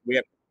saying.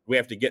 We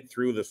have to get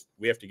through this.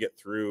 We have to get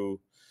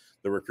through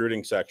the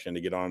recruiting section to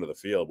get onto the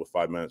field with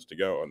 5 minutes to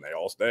go, and they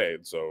all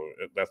stayed. So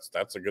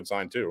that's a good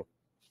sign too.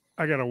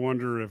 I got to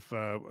wonder if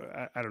I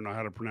don't know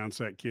how to pronounce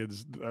that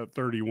kid's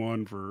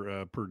 31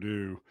 for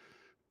Purdue.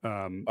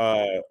 Are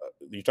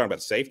you talking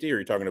about safety, or are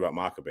you talking about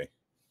Mockabee?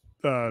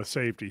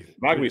 Safety.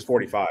 Moggabee's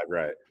 45,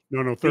 right?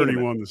 No,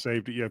 31, the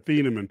safety. Yeah,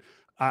 Thieneman.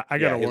 I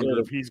got to wonder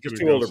if he's going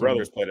to. His two older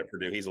brothers played at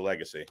Purdue. He's a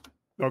legacy.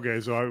 Okay,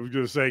 so I was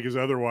going to say, because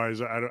otherwise,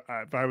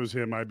 if I was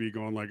him, I'd be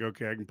going like,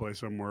 okay, I can play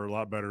somewhere a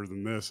lot better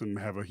than this and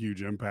have a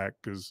huge impact,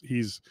 because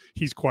he's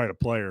quite a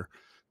player.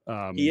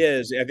 He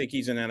is. I think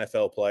he's an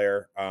NFL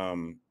player.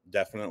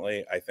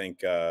 Definitely. I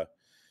think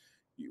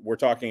we're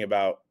talking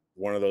about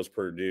one of those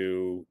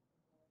Purdue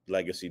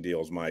legacy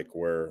deals, Mike,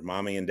 where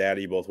mommy and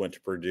daddy both went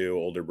to Purdue,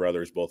 older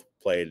brothers both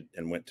played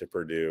and went to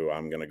Purdue.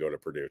 I'm going to go to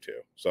Purdue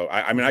too. So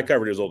I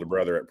covered his older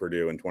brother at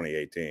Purdue in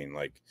 2018.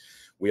 Like,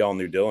 we all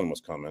knew Dylan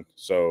was coming.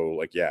 So,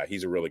 like, yeah,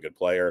 he's a really good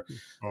player.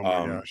 Oh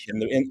my gosh.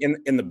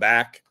 In the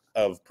back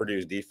of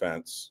Purdue's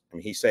defense, I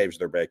mean, he saves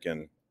their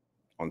bacon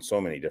on so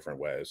many different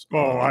ways. They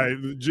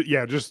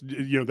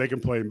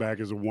can play him back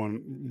as a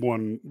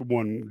one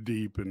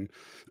deep, and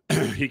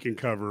he can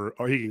cover.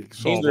 He can.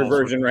 He's their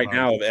version right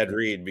now of Ed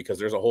Reed, because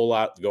there's a whole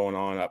lot going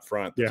on up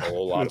front. There's a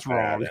whole lot of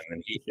bad,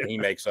 and he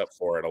makes up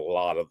for it a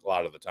lot of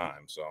the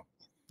time. So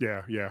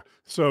yeah.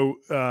 So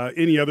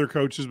any other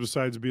coaches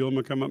besides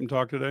Bielema come up and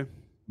talk today?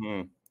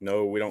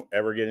 No, we don't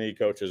ever get any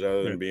coaches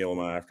other than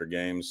Bielema after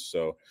games.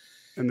 So,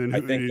 and then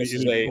I think this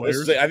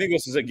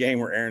is a game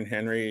where Aaron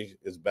Henry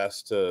is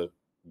best to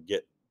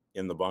get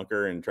in the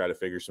bunker and try to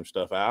figure some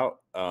stuff out.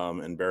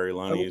 And Barry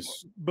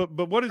Lunny's but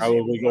what is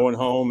probably going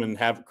home and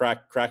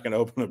cracking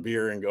open a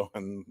beer and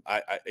going,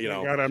 I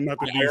God, I'm not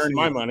the I earned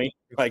my money.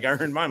 Like, I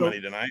earned my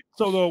money tonight.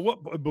 So though,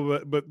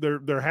 but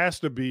there has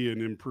to be an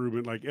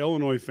improvement. Like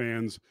Illinois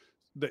fans,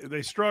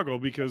 they struggle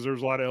because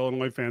there's a lot of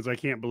Illinois fans. I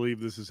can't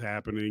believe this is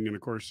happening. And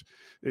of course,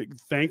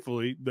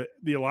 thankfully,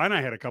 the Illini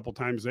had a couple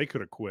times they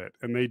could have quit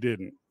and they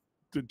didn't,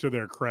 to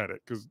their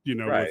credit. Because,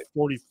 Right.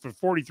 with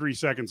 43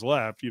 seconds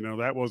left,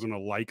 that wasn't a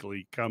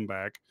likely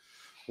comeback.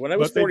 When it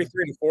was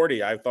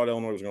 43-40, I thought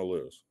Illinois was going to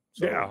lose.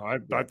 So, yeah,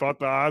 I thought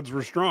the odds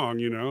were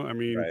strong, I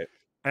mean, right.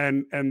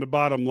 and the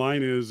bottom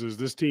line is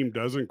this team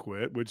doesn't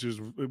quit, which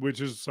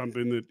is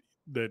something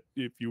that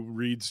if you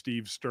read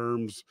Steve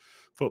Sturm's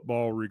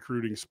football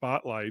recruiting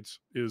spotlights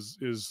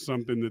is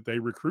something that they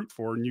recruit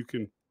for. And you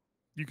can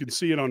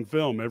see it on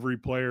film. Every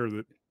player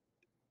that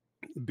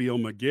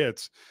Bielema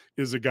gets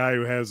is a guy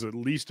who has at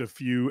least a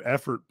few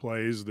effort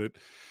plays that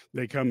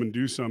they come and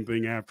do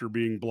something after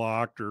being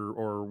blocked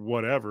or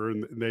whatever.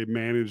 And they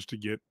manage to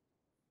get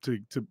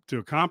to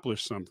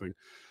accomplish something,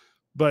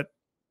 but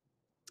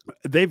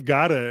they've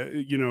got to,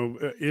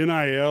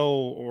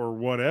 NIL or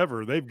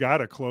whatever, they've got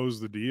to close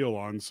the deal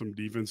on some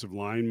defensive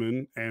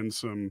linemen and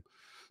some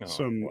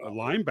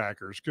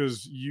linebackers.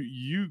 Cause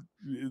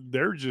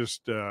they're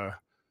just,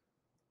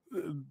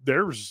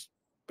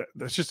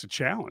 that's just a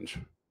challenge.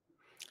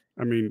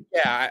 I mean,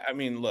 yeah, I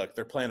mean, look,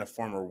 they're playing a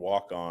former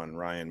walk-on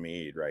Ryan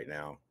Mead right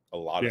now, a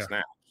lot of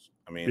snaps.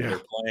 I mean, they're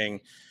playing,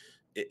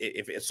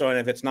 if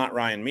it's not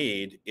Ryan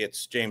Mead,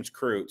 it's James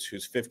Kreutz,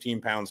 who's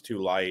 15 pounds too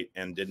light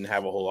and didn't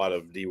have a whole lot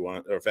of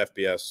D1 or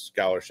FBS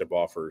scholarship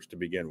offers to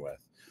begin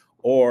with,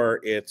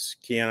 or it's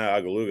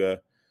Kiana Agaluga,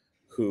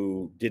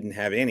 who didn't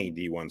have any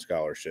D1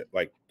 scholarship,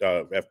 like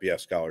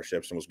FBS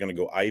scholarships, and was going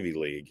to go Ivy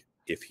League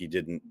if he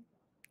didn't,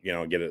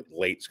 get a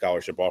late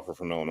scholarship offer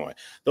from Illinois.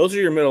 Those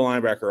are your middle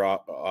linebacker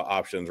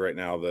options right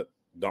now that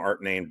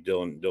aren't named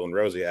Dylan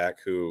Rosiak,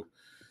 who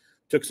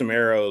took some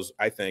arrows,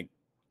 I think,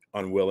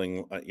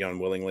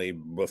 unwillingly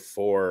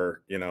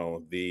before, I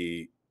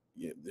think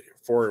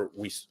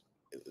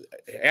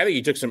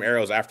he took some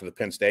arrows after the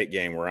Penn State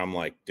game where I'm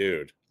like,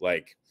 dude,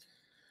 like,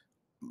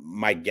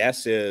 my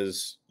guess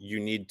is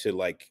you need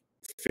to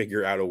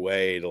figure out a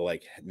way to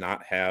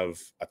not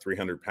have a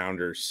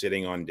 300-pounder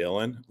sitting on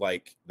Dylan.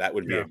 Like that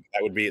would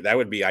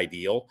be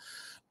ideal.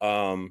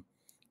 And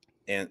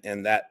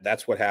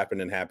that's what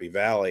happened in Happy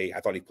Valley. I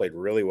thought he played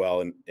really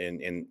well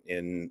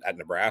at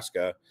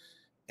Nebraska.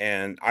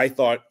 And I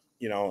thought,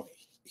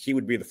 he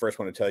would be the first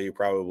one to tell you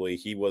probably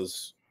he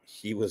was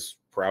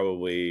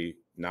probably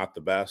not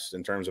the best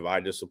in terms of eye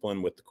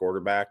discipline with the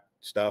quarterback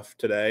stuff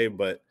today.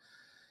 But,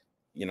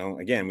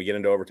 again, we get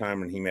into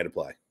overtime and he made a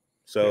play.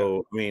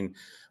 So, I mean,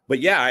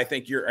 but yeah, I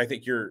think you're a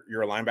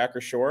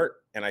linebacker short.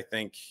 And I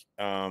think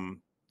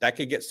that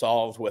could get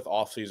solved with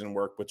off-season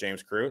work with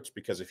James Kreutz,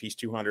 because if he's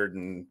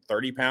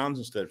 230 pounds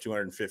instead of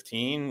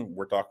 215,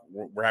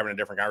 we're having a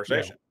different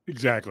conversation. Yeah,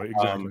 exactly.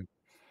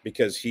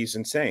 Because he's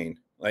insane.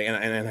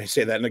 And I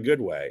say that in a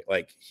good way.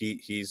 Like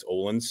he's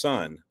Olin's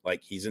son.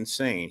 Like he's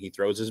insane. He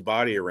throws his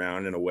body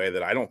around in a way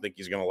that I don't think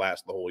he's going to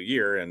last the whole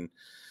year.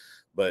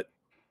 But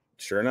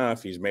sure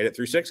enough, he's made it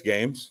through 6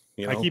 games.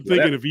 I keep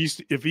thinking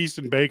if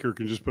Easton Baker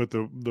can just put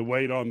the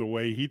weight on the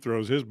way he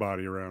throws his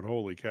body around,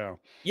 holy cow.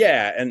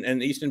 Yeah,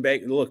 and Easton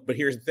Baker, look, but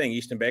here's the thing: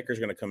 Easton Baker's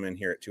going to come in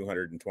here at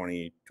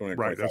 220, 225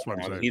 right, that's what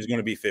pounds. I'm saying. He's going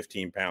to be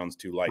 15 pounds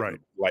too light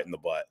in the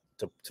butt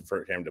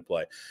for him to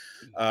play.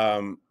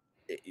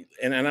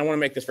 And I want to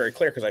make this very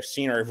clear because I've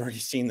already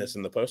seen this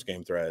in the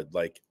post-game thread.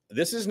 Like,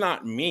 this is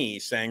not me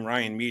saying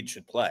Ryan Mead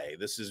should play.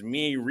 This is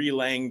me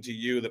relaying to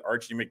you that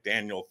Archie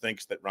McDaniel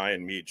thinks that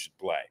Ryan Mead should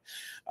play.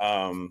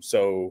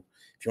 So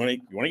if you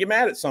want to get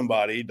mad at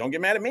somebody, don't get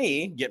mad at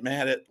me. Get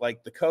mad at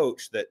the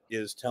coach that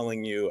is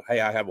telling you, hey,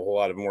 I have a whole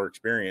lot of more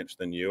experience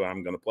than you.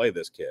 I'm going to play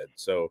this kid.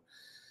 So,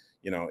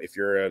 if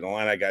you're an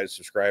IlliniGuys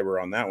subscriber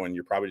on that one,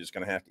 you're probably just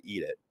going to have to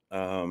eat it.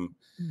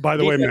 By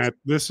the way, Matt,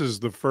 this is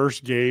the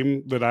first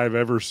game that I've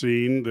ever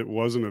seen that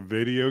wasn't a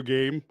video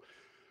game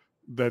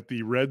that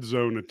the red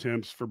zone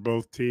attempts for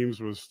both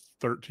teams was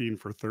 13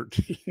 for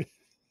 13.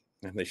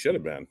 And they should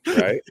have been,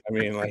 right? I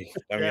mean,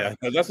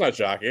 that's not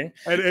shocking.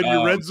 And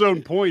your red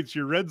zone points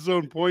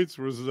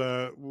was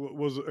a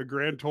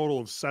grand total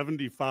of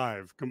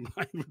 75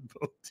 combined with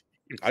both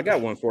teams. I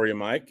got one for you,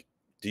 Mike.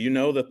 Do you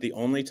know that the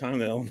only time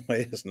that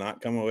Illinois has not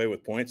come away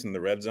with points in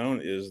the red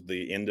zone is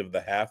the end of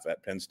the half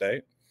at Penn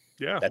State?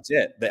 Yeah, that's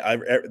it. They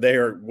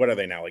are. What are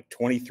they now?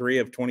 23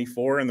 of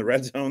 24 in the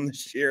red zone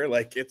this year.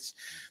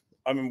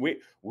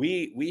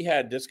 We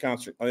had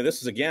discounts.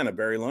 This is again a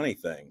Barry Lunny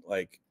thing.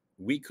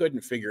 We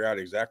couldn't figure out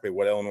exactly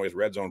what Illinois'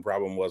 red zone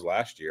problem was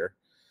last year,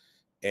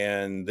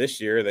 and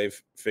this year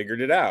they've figured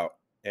it out.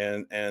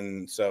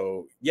 And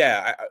so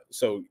yeah.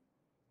 So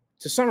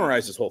to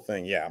summarize this whole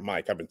thing, yeah,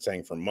 Mike, I've been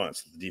saying for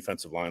months the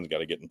defensive line's got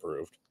to get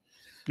improved.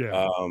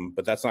 Yeah.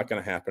 But that's not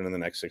going to happen in the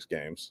next 6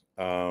 games.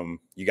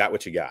 You got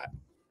what you got.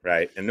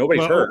 Right. And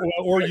nobody's hurt.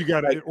 Or you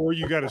got to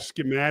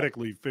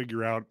schematically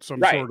figure out some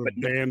sort of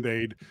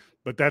Band-Aid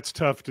but that's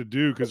tough to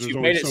do because there's you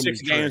only made it so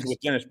 6 many games tricks.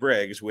 with Dennis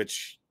Briggs,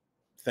 which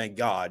thank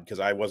God, because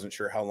I wasn't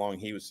sure how long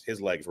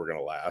his legs were going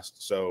to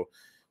last. So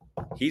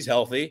he's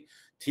healthy.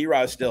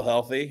 T-Rod's still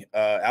healthy.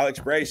 Alex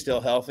Bray's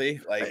still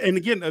healthy. And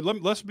again,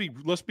 let's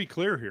be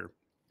clear here.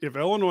 If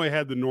Illinois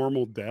had the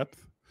normal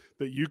depth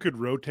that you could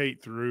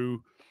rotate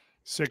through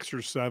 6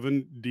 or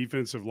 7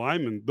 defensive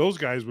linemen, those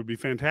guys would be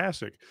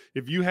fantastic.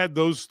 If you had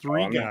those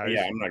 3 guys,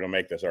 I'm not going to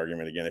make this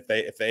argument again.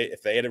 If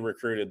they had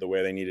recruited the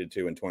way they needed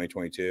to in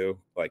 2022,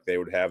 like they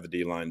would have the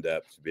D-line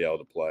depth to be able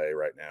to play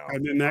right now.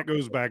 And then that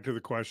goes back to the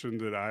question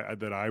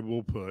that I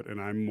will put,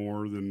 and I'm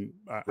more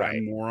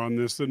on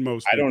this than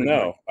most people. I don't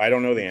know. I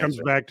don't know the answer. It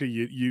comes back to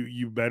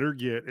you better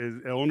get,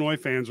 as Illinois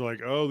fans are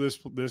like, oh,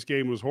 this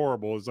game was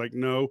horrible. It's like,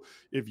 no,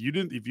 if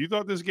you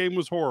thought this game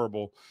was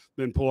horrible,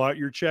 then pull out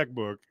your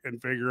checkbook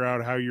and figure out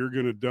how you're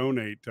going to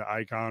donate to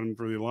Icon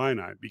for the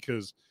Illini,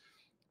 because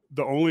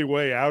the only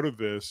way out of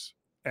this,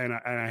 and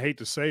I hate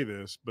to say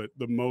this, but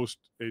the most,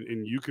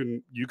 and you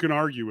can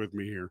argue with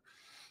me here,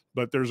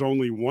 but there's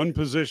only one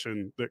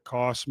position that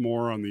costs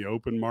more on the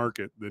open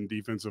market than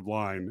defensive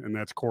line, and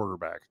that's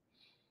quarterback.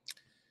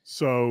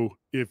 So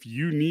if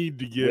you need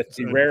to get, with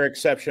the rare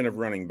exception of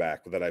running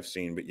back that I've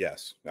seen, but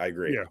yes, I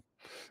agree. Yeah.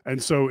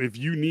 And so if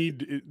you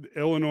need,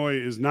 Illinois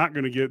is not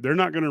going to get, they're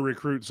not going to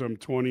recruit some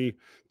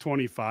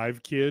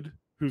 20-25 kid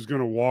who's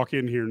going to walk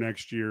in here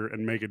next year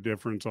and make a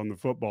difference on the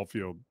football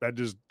field.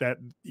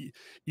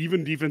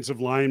 Even defensive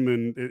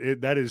linemen,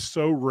 that is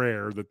so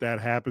rare that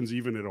happens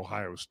even at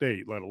Ohio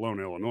State, let alone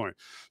Illinois.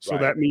 So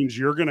Right. That means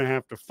you're going to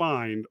have to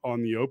find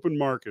on the open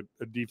market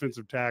a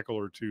defensive tackle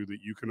or two that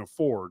you can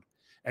afford.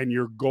 And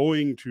you're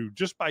going to,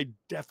 just by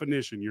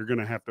definition, you're going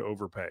to have to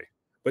overpay.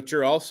 But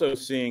you're also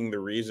seeing the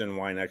reason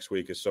why next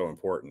week is so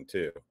important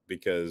too,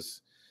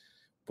 because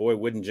boy,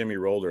 wouldn't Jimmy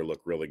Rolder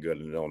look really good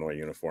in an Illinois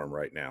uniform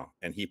right now?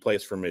 And he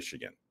plays for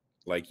Michigan.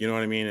 Like, you know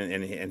what I mean?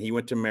 And he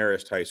went to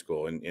Marist High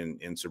School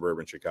in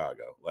suburban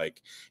Chicago.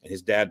 Like, and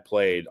his dad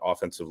played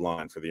offensive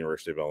line for the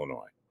University of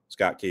Illinois.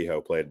 Scott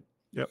Kehoe played,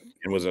 Yep,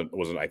 and was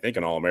I think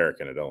an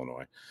All-American at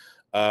Illinois,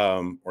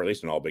 or at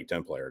least an All Big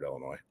Ten player at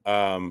Illinois.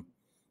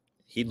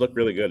 He'd look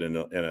really good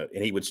and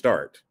he would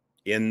start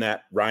in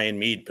that Ryan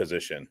Mead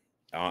position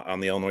on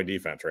the Illinois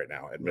defense right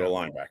now at middle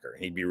linebacker.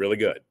 He'd be really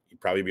good.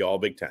 He'd probably be All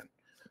Big Ten.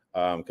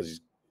 Because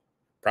he's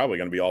probably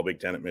going to be All Big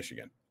Ten at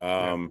Michigan.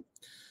 But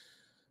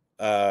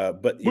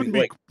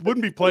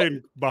wouldn't be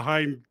playing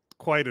behind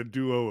quite a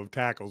duo of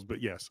tackles,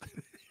 but yes,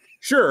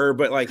 sure.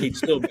 But like he'd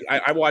still be.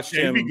 I watched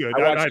him. He'd be good.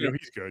 I know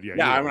he's good. Yeah,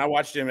 yeah. I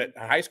watched him at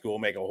high school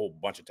make a whole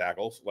bunch of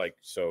tackles. Like,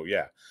 so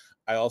yeah.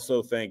 I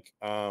also think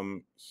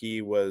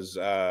he was.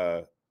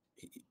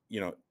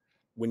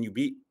 When you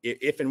beat,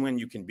 if and when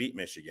you can beat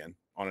Michigan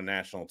on a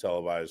national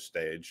televised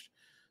stage,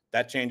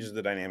 that changes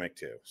the dynamic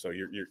too. So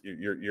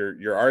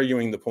you're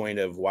arguing the point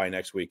of why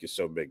next week is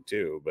so big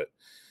too. But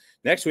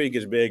next week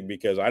is big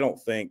because I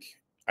think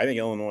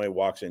Illinois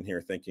walks in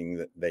here thinking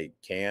that they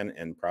can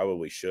and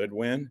probably should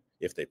win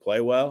if they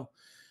play well,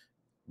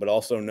 but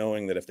also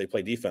knowing that if they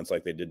play defense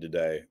like they did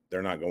today,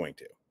 they're not going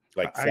to.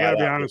 Like, I gotta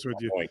be honest with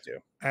you. Going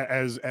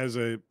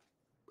to.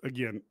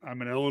 Again,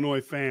 I'm an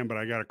Illinois fan, but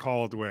I got to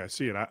call it the way I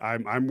see it.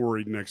 I'm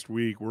worried next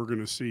week we're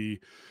going to see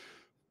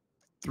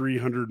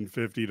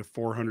 350 to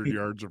 400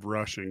 yards of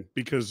rushing,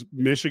 because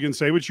Michigan,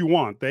 say what you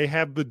want, they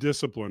have the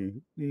discipline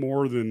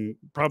more than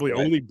probably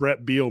only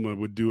Brett Bielema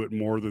would do it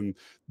more than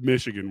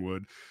Michigan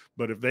would.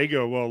 But if they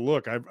go, well,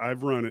 look,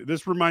 I've run it.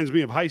 This reminds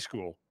me of high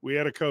school. We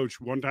had a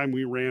coach one time.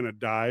 We ran a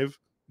dive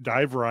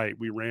right.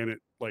 We ran it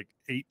like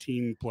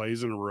 18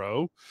 plays in a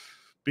row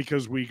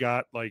because we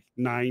got like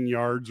 9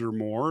 yards or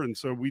more. And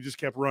so we just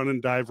kept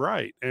running dive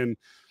right. And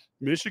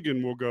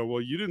Michigan will go,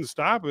 well, you didn't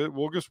stop it.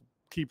 We'll just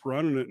keep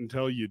running it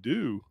until you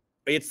do.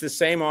 It's the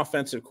same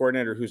offensive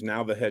coordinator who's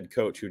now the head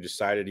coach who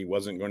decided he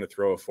wasn't going to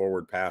throw a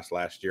forward pass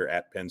last year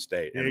at Penn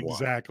State. And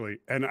exactly.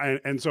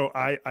 And so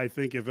I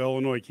think if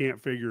Illinois can't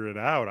figure it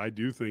out, I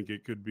do think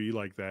it could be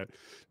like that.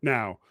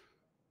 Now,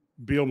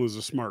 Bielema's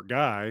a smart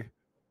guy,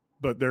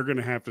 but they're going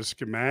to have to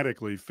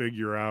schematically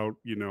figure out,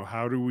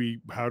 how do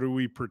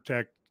we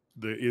protect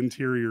the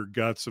interior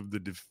guts of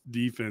the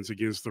defense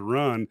against the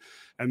run?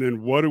 And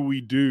then what do we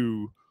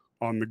do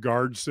on the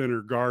guard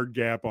center guard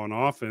gap on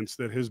offense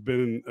that has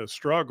been a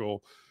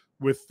struggle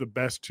with the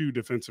best 2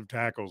 defensive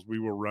tackles we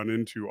will run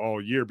into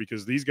all year,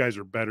 because these guys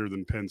are better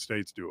than Penn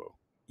State's duo.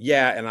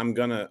 Yeah. And I'm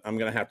going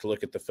to have to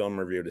look at the film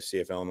review to see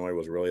if Illinois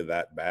was really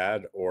that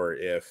bad, or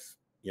if,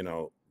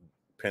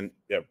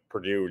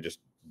 Purdue just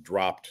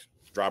dropped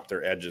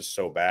their edges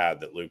so bad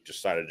that Luke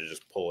decided to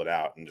just pull it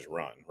out and just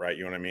run. Right.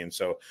 You know what I mean?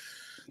 So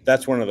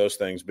that's one of those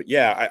things, but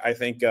yeah, I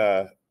think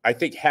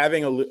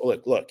having a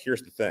look,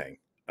 here's the thing.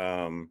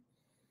 I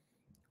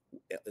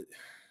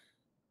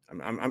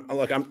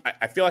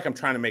feel like I'm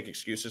trying to make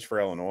excuses for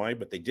Illinois,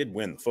 but they did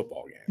win the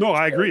football game. No,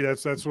 I agree.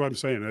 That's what I'm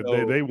saying.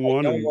 So they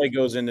won. Illinois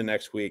goes into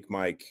next week,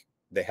 Mike.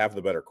 They have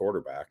the better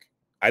quarterback.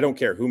 I don't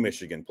care who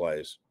Michigan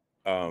plays.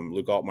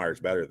 Luke Altmaier's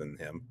better than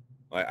him.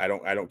 I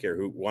don't care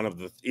who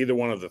either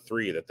one of the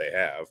 3 that they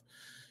have.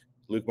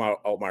 Luke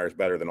Altmaier's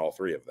better than all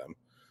 3 of them.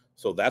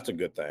 So that's a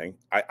good thing.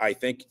 I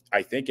think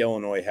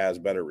Illinois has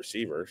better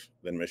receivers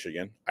than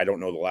Michigan. I don't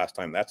know the last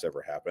time that's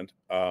ever happened.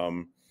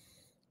 And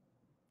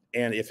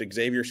if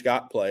Xavier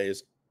Scott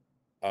plays,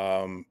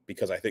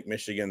 because I think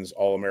Michigan's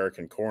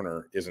All-American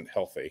corner isn't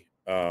healthy.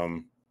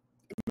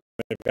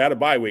 They've had a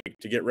bye week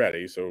to get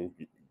ready, so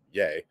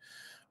yay.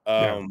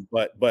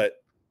 But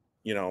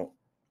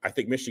I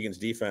think Michigan's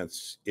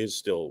defense is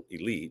still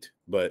elite,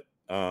 but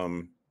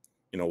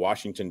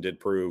Washington did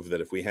prove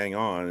that if we hang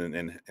on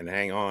and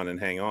hang on and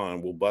hang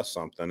on, we'll bust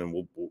something,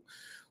 and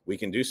we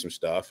can do some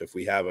stuff if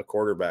we have a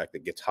quarterback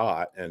that gets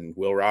hot. And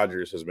Will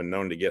Rogers has been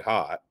known to get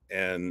hot,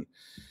 and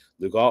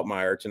Luke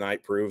Altmaier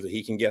tonight proved that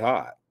he can get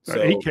hot. So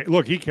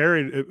he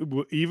carried it,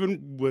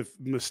 even with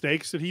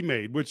mistakes that he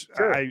made, which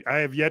sure. I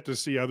have yet to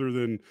see other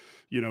than,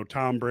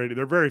 Tom Brady.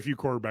 There are very few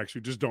quarterbacks who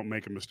just don't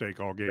make a mistake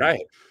all game. Right.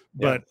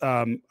 But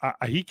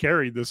he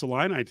carried this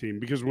Illini team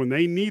because when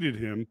they needed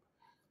him,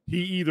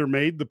 he either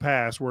made the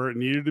pass where it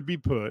needed to be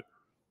put,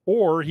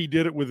 or he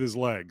did it with his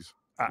legs.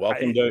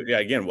 Welcome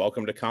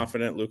to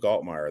confident Luke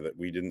Altmaier that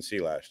we didn't see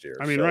last year.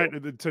 I mean,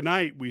 right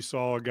tonight we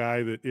saw a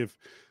guy that if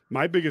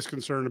my biggest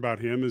concern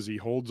about him is he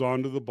holds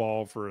on to the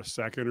ball for a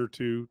second or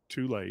two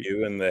too late.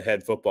 You and the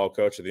head football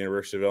coach at the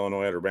University of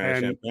Illinois at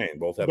Urbana-Champaign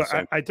both have the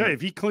same. I tell you,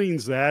 if he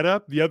cleans that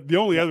up, the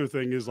only other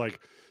thing is like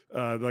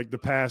the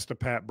pass to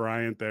Pat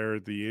Bryant there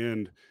at the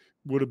end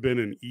would have been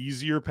an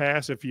easier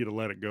pass if he'd have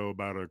let it go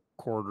about a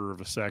quarter of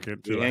a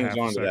second to he hangs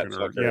on to that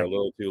sucker a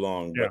little too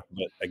long. Yeah.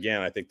 But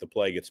again, I think the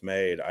play gets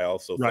made. I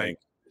also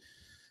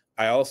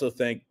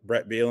think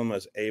Brett Bielema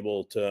is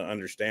able to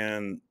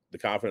understand the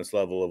confidence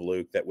level of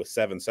Luke that with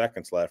 7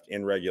 seconds left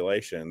in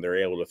regulation, they're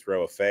able to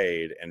throw a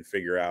fade and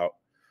figure out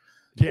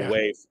a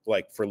way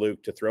like for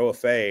Luke to throw a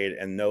fade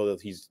and know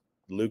that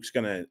Luke's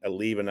going to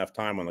leave enough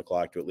time on the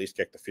clock to at least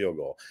kick the field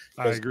goal.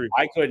 I agree.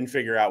 I couldn't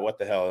figure out what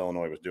the hell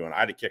Illinois was doing.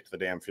 I'd have kicked the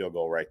damn field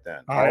goal right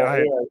then.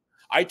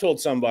 I told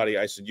somebody,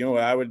 I said, you know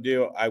what I would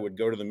do? I would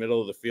go to the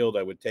middle of the field.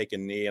 I would take a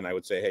knee and I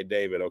would say, hey,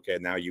 David, okay,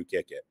 now you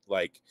kick it.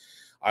 Like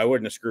I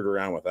wouldn't have screwed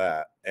around with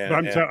that. And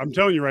I'm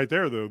telling you right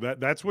there, though,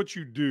 that's what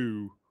you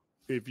do.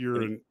 If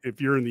you're in the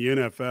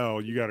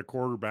NFL, you got a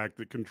quarterback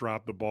that can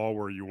drop the ball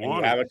where you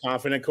want. You have a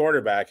confident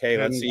quarterback. Hey,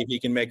 let's see if he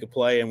can make a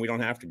play, and we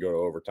don't have to go to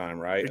overtime,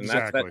 right?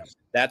 Exactly. And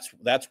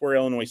that's where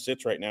Illinois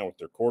sits right now with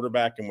their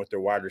quarterback and with their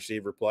wide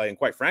receiver play, and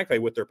quite frankly,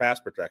 with their pass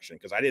protection.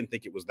 Because I didn't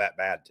think it was that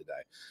bad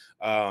today.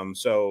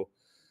 Although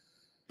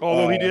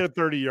he did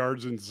 30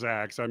 yards in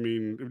sacks, I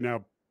mean,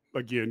 now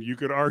again, you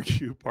could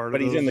argue but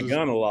he's in the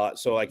gun a lot,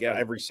 so like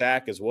every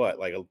sack is what,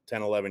 like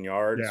 10, 11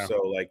 yards. Yeah.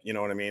 So like, you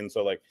know what I mean?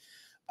 So like,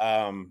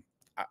 I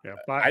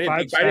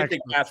didn't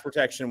think pass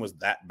protection was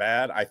that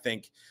bad. I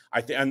think,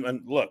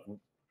 and look,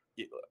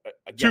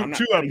 again,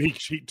 two of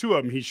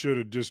them he should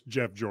have just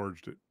Jeff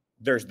Georged it.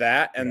 There's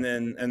that, and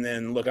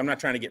then look, I'm not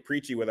trying to get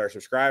preachy with our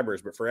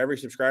subscribers, but for every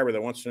subscriber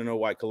that wants to know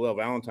why Khalil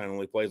Valentine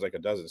only plays like a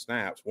dozen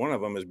snaps, one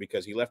of them is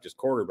because he left his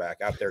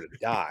quarterback out there to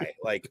die,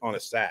 like on a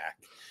sack,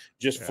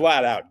 just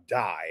flat out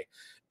die.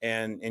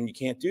 And you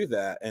can't do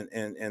that.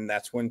 And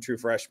that's when true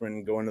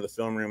freshmen go into the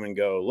film room and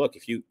go, look,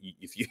 if you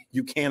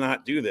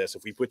cannot do this,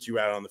 if we put you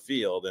out on the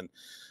field.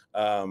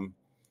 And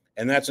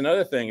that's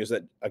another thing is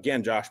that,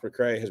 again, Josh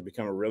McCray has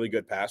become a really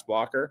good pass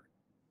blocker,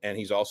 and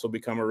he's also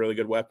become a really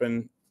good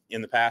weapon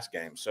in the pass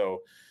game.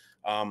 So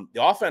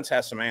the offense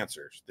has some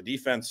answers. The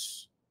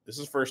defense, this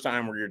is the first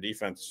time where your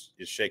defense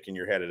is shaking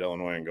your head at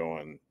Illinois and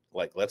going,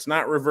 like, let's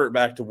not revert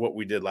back to what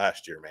we did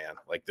last year, man.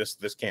 Like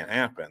this can't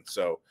happen.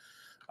 So,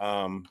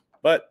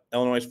 but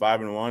Illinois is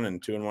 5-1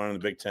 and 2-1 in the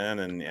Big Ten,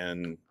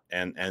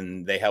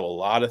 and they have a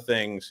lot of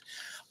things.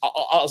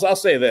 I'll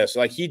say this: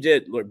 like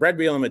Brett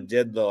Bielema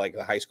did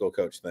the high school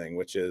coach thing,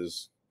 which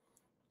is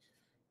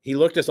he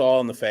looked us all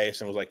in the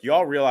face and was like, "You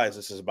all realize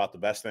this is about the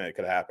best thing that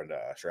could happen to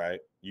us, right?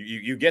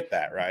 You get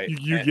that, right?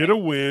 You get a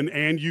win,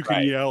 and you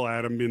can yell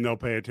at them, and they'll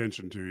pay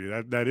attention to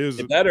you. That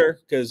is better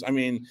because I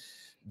mean,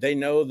 they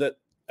know that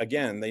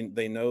again.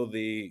 They know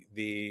the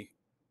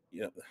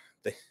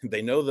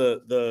They know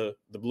the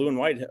blue and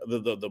white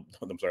the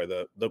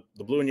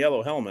blue and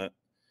yellow helmet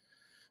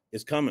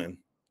is coming,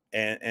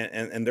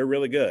 and they're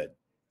really good.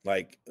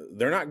 Like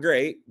they're not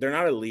great, they're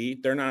not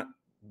elite, they're not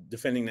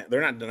defending that, they're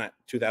not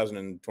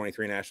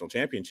 2023 national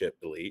championship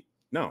elite.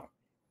 No,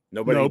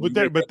 nobody. No,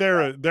 but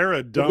they're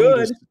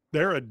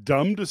a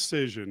dumb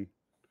decision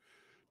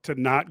to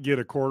not get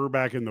a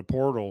quarterback in the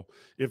portal.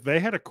 If they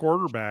had a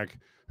quarterback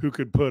who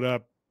could put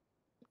up,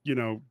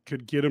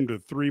 could get them to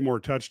 3 more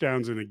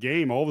touchdowns in a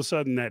game, all of a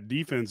sudden that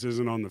defense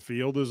isn't on the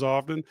field as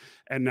often.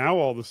 And now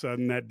all of a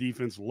sudden that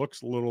defense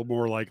looks a little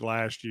more like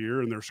last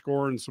year and they're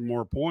scoring some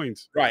more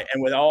points. Right.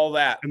 And with all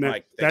that, and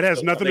that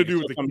has nothing to do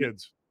with the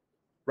kids.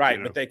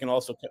 Right. But they can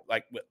also,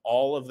 like, with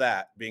all of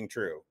that being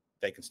true,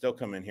 they can still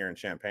come in here in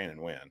Champaign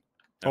and win.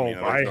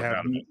 I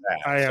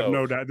have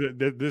no doubt.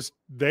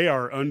 They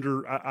are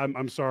under.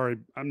 I'm sorry.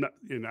 I'm not.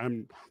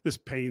 This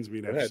pains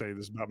me to say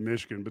this about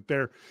Michigan, but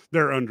they're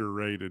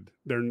underrated.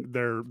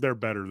 They're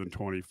better than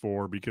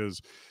 24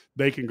 because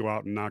they can go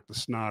out and knock the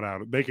snot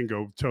out. They can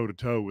go toe to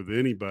toe with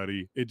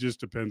anybody. It just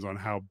depends on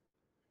how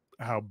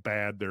how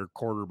bad their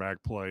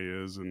quarterback play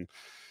is, and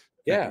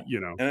yeah, you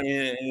know, and I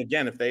mean, and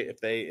again, if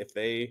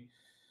they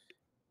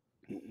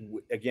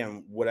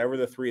again, whatever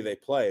the three they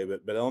play,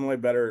 but Illinois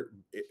better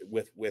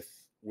with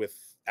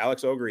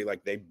Alex Ogre,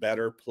 like they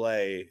better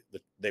play,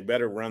 they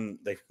better run,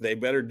 they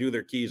better do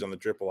their keys on the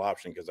triple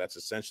option, because that's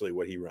essentially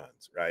what he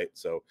runs, right?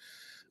 So,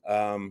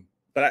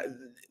 but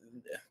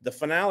the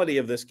finality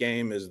of this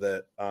game is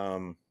that,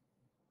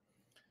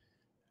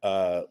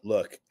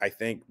 look, I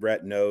think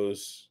Brett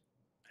knows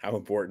how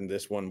important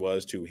this one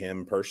was to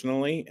him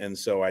personally, and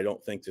so I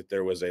don't think that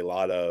there was a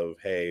lot of,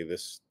 hey,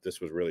 this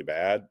was really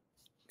bad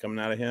coming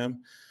out of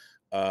him.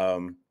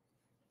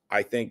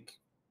 I think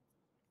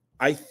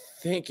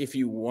if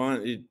you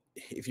wanted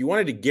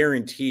to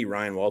guarantee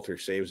Ryan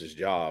Walters saves his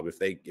job, if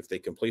they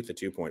complete the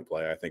 2-point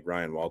play, I think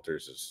Ryan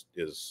Walters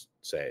is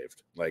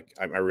saved. Like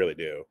I really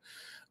do.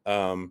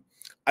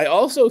 I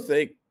also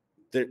think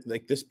that,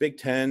 like, this Big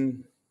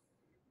Ten,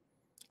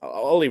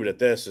 I'll leave it at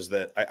this, is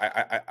that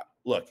I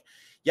look,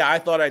 yeah, I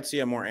thought I'd see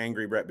a more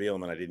angry Brett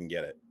Bielema. I didn't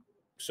get it.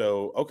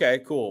 So, okay,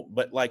 cool.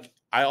 But like,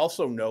 I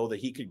also know that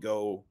he could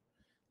go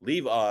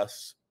leave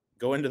us,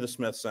 go into the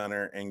Smith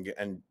Center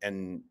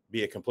and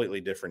be a completely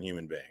different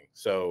human being.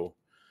 So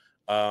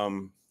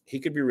he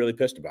could be really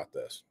pissed about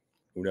this.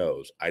 Who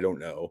knows? I don't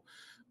know.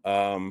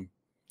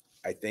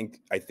 I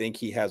think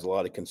he has a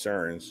lot of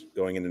concerns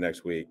going into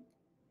next week,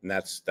 and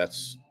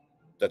that's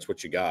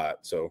what you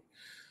got. So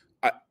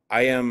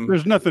I am.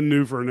 There's nothing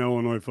new for an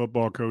Illinois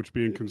football coach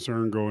being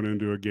concerned going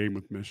into a game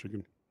with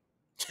Michigan.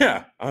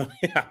 Yeah,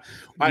 yeah.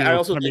 I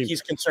also think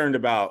he's concerned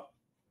about,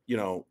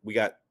 we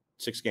got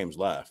 6 games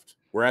left.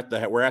 We're at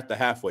the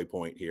halfway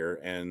point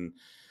here, and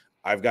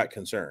I've got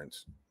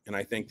concerns. And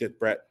I think that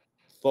Brett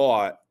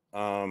thought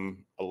a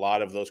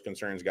lot of those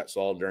concerns got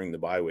solved during the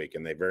bye week,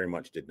 and they very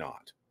much did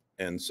not.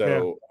 And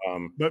so,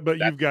 but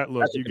you got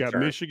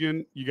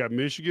Michigan,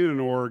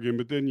 and Oregon,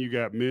 but then you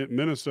got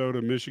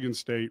Minnesota, Michigan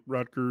State,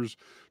 Rutgers,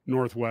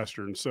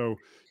 Northwestern. So,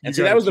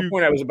 that was the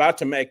point I was about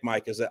to make,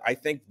 Mike, is that I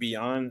think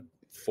beyond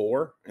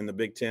 4 in the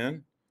Big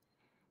Ten,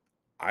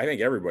 I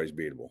think everybody's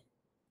beatable,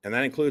 and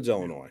that includes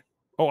Illinois.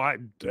 Oh,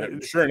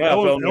 sure enough,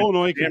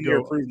 Illinois could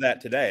prove that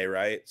today,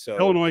 right? So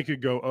Illinois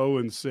could go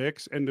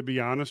 0-6, and to be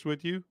honest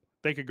with you,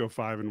 they could go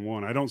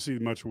 5-1. I don't see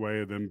much way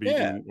of them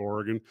beating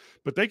Oregon,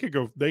 but they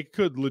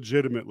could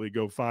legitimately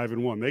go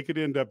 5-1. They could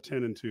end up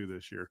 10-2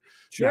 this year.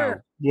 Sure. Now,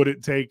 would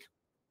it take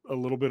a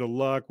little bit of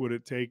luck? Would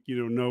it take,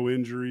 no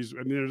injuries?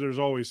 I mean, there's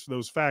always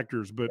those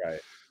factors, but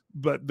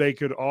they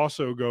could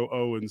also go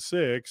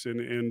 0-6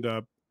 and end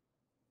up,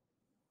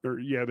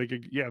 they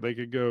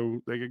could go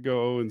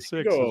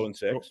 0-6. Go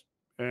 0-6.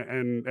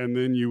 And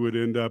then you would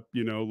end up, a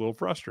little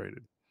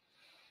frustrated.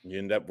 You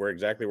end up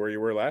exactly where you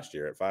were last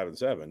year at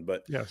 5-7,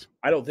 but yes,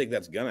 I don't think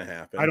that's going to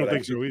happen. I don't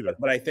think so either.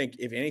 But I think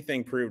if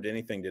anything proved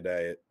anything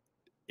today,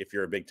 if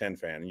you're a Big Ten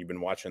fan and you've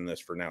been watching this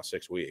for now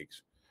 7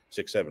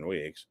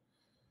 weeks,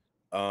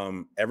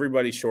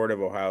 everybody short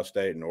of Ohio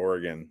State and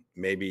Oregon,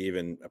 maybe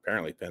even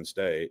apparently Penn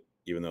State,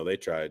 even though they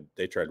tried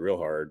real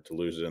hard to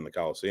lose it in the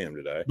Coliseum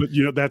today. But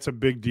that's a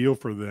big deal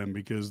for them,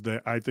 because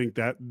I think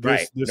that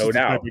this is the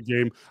type of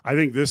game. I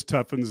think this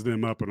toughens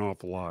them up an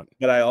awful lot.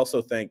 But I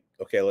also think,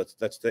 okay, let's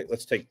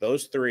take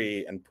those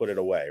 3 and put it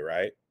away,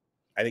 right?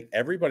 I think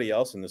everybody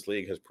else in this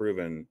league has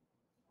proven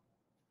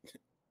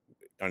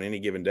on any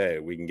given day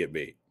we can get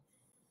beat.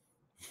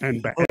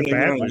 And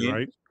badly,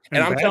 right?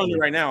 And I'm telling you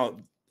right now,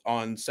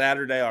 on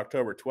Saturday,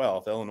 October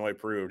 12th, Illinois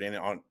proved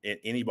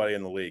anybody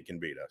in the league can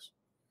beat us.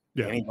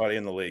 Yeah. Anybody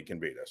in the league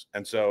can beat us.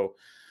 And so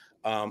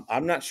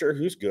I'm not sure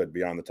who's good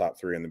beyond the top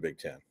 3 in the Big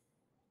Ten.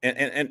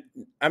 And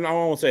I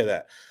won't say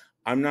that.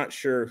 I'm not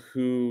sure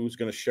who's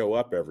going to show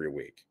up every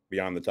week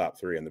beyond the top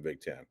 3 in the Big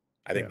Ten.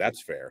 I think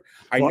that's fair.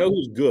 I know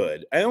who's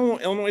good. I know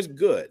Illinois is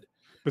good.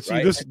 But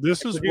see,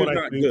 this is what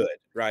I think. Good,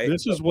 right?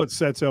 This is what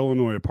sets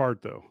Illinois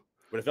apart, though.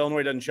 But if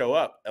Illinois doesn't show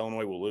up,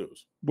 Illinois will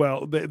lose.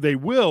 Well, they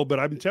will, but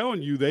I'm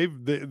telling you,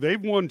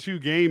 they've won 2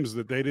 games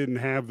that they didn't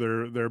have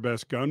their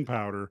best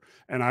gunpowder,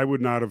 and I would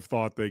not have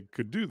thought they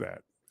could do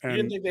that. And you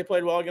didn't think they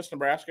played well against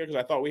Nebraska? Because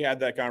I thought we had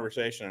that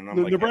conversation. And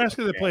I'm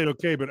Nebraska, they played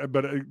okay, but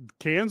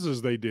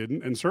Kansas they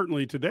didn't, and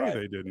certainly today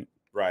they didn't.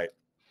 Right.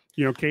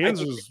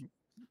 Kansas.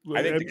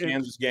 I think the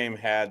Kansas game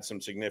had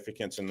some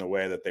significance in the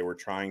way that they were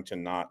trying to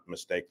not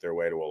mistake their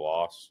way to a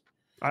loss.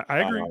 I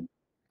agree.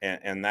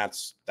 And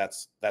that's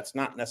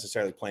not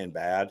necessarily playing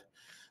bad.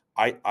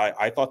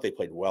 I thought they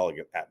played well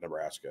at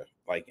Nebraska.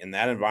 Like in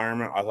that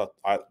environment, I thought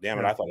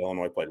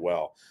Illinois played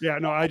well. Yeah,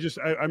 no, I'm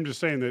just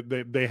saying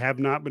that they have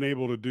not been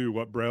able to do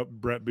what Brett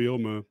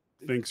Bielema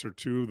thinks are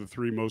 2 of the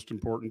 3 most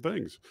important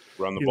things: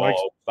 run the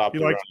ball, stop the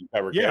run,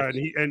 cover. Yeah,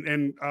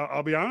 and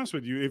I'll be honest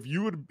with you, if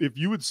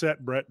you would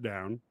set Brett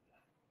down,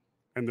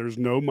 and there's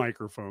no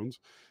microphones,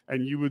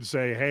 and you would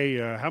say, hey,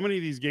 how many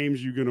of these games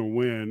are you going to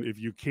win if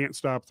you can't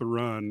stop the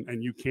run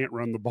and you can't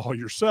run the ball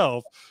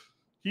yourself?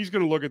 He's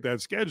going to look at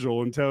that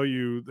schedule and tell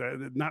you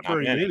that not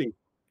very many.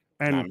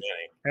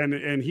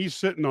 And he's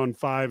sitting on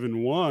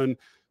 5-1,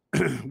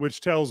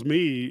 which tells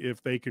me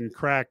if they can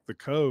crack the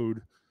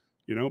code,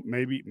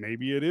 maybe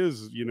it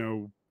is,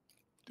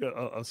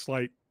 a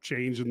slight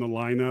change in the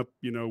lineup,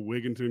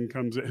 Wigginton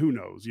comes in, who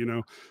knows,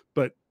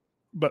 but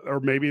or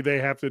maybe they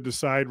have to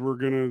decide we're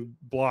going to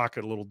block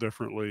it a little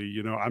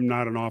differently. I'm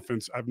not an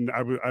offense.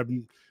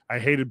 I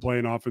hated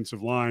playing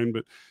offensive line,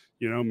 but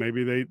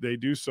maybe they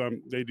do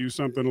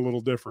something a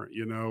little different,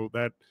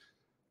 that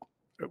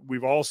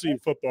we've all seen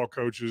football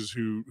coaches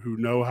who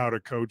know how to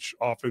coach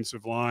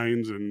offensive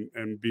lines,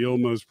 and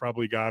Bielema's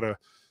probably got a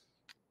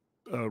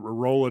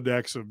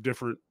Rolodex of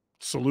different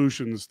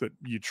solutions that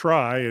you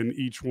try, and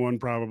each one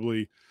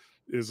probably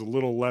is a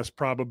little less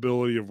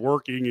probability of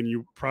working, and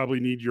you probably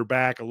need your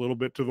back a little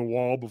bit to the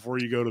wall before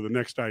you go to the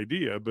next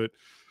idea. But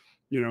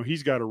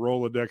he's got a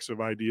Rolodex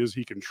of ideas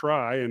he can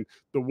try. And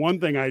the one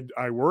thing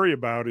I worry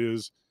about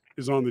is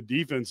on the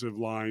defensive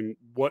line,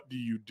 what do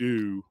you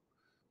do?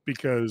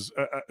 Because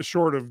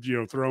short of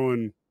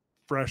throwing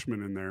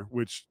freshmen in there,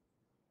 which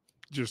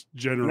just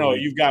generally, no,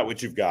 you've got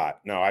what you've got.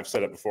 No, I've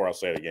said it before, I'll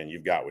say it again,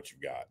 you've got what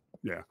you've got.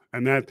 Yeah.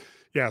 And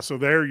so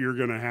there you're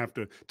going to have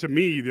to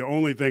me, the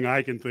only thing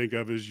I can think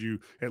of is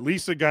at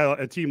least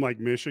a team like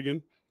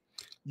Michigan,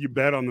 you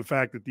bet on the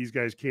fact that these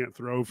guys can't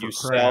throw for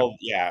crap.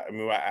 Yeah. I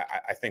mean,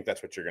 I think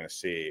that's what you're going to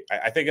see.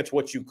 I think it's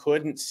what you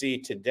couldn't see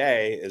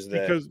today is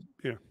that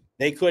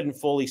they couldn't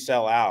fully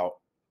sell out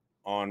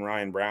on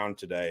Ryan Brown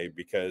today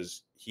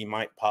because he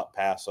might pop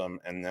past them,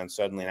 and then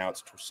suddenly now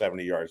it's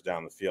 70 yards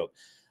down the field.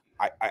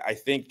 I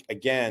think,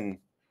 again,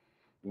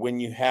 when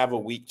you have a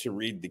week to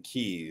read the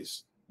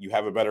keys, you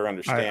have a better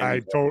understanding.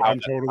 I'm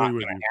totally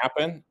with you.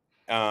 Happen.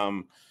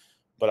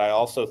 But I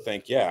also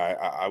think,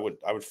 I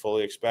would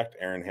fully expect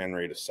Aaron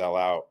Henry to sell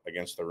out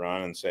against the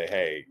run and say,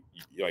 hey,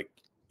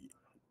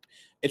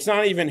 it's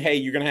not even, hey,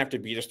 you're going to have to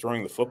beat us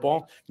throwing the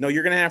football. No,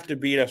 you're going to have to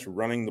beat us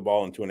running the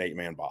ball into an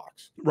 8-man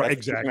box. Right,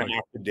 That's exactly. What you're going to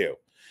have to do.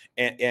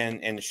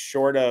 And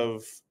short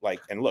of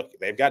and look,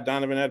 they've got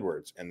Donovan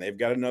Edwards, and they've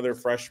got another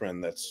freshman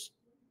that's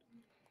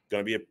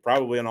going to be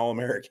probably an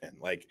All-American.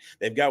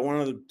 They've got one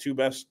of the two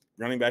best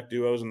running back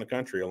duos in the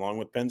country, along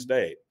with Penn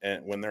State,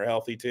 and when they're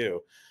healthy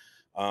too.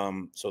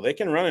 So they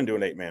can run into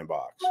an 8-man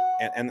box.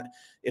 And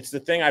it's the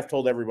thing I've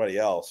told everybody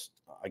else.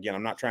 Again,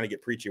 I'm not trying to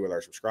get preachy with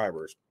our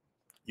subscribers.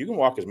 You can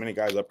walk as many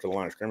guys up to the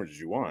line of scrimmage as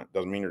you want.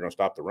 Doesn't mean you're going to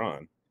stop the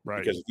run.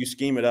 Right. Because if you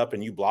scheme it up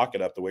and you block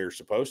it up the way you're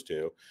supposed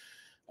to,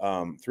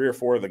 3 or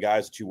 4 of the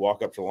guys that you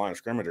walk up to the line of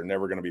scrimmage are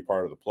never going to be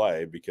part of the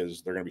play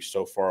because they're going to be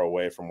so far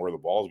away from where the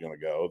ball is going to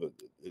go that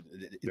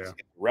it's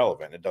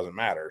irrelevant. It doesn't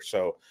matter.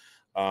 So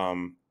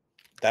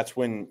that's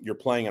when you're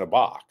playing in a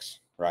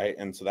box, right?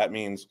 And so that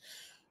means,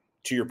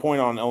 to your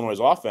point on Illinois'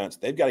 offense,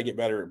 they've got to get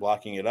better at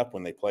blocking it up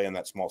when they play in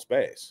that small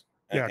space.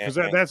 Yeah, because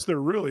that's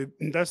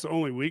the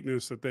only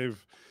weakness that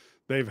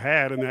they've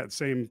had in that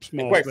same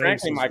small quite space.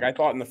 Frankly, Mike, I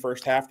thought in the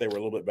first half they were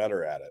a little bit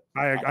better at it.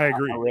 I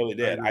agree. I really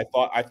did. I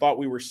thought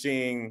we were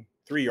seeing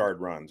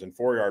 3-yard runs and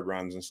 4-yard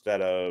runs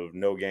instead of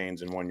no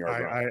gains and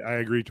 1-yard runs. I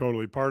agree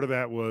totally. Part of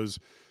that was,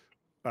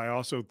 I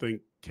also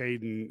think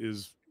Caden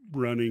is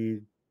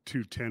running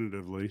too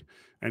tentatively,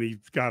 and he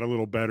got a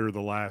little better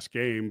the last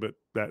game, but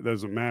that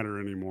doesn't matter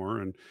anymore.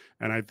 And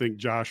I think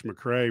Josh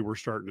McCray, we're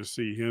starting to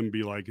see him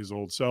be like his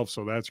old self.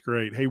 So that's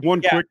great. Hey,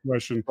 one quick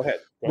question. Go ahead.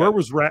 Where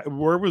was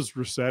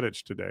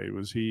Rusetich today?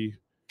 Was he?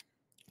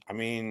 I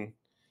mean,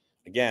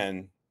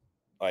 again,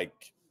 I'm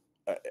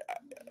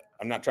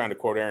not trying to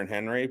quote Aaron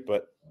Henry,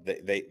 but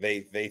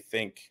they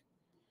think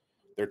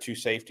their 2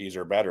 safeties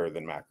are better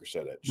than Mac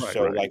Rusetich.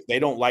 Right. They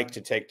don't like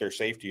to take their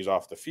safeties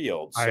off the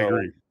field. I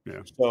agree.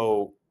 Yeah.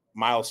 So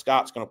Miles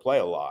Scott's going to play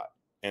a lot.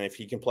 And if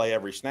he can play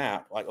every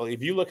snap,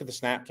 if you look at the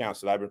snap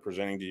counts that I've been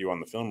presenting to you on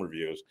the film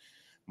reviews,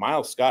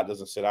 Miles Scott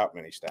doesn't sit out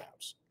many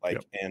snaps.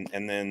 And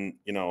then,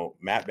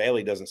 Matt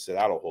Bailey doesn't sit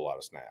out a whole lot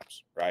of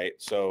snaps. Right.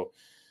 So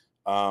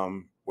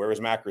where was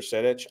Mac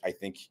Rusetich? I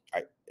think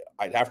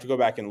I'd have to go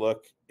back and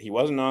look. He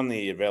wasn't on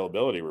the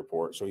availability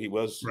report, so he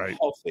was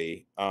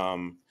healthy.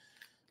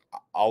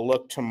 I'll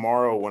look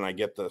tomorrow when I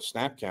get the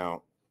snap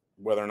count,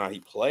 whether or not he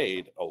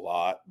played a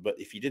lot. But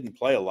if he didn't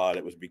play a lot,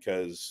 it was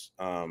because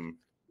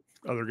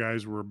other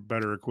guys were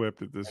better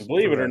equipped at this. And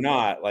believe it or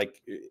not,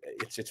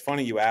 it's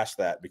funny you asked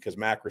that, because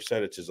Mac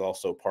Rusetich is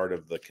also part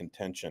of the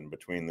contention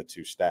between the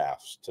two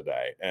staffs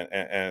today,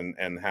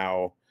 and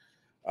how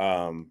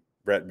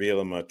Brett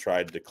Bielema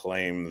tried to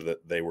claim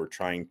that they were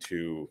trying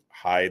to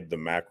hide the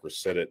Mac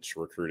Rusetich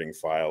recruiting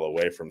file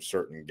away from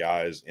certain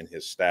guys in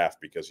his staff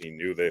because he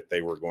knew that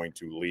they were going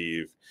to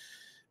leave,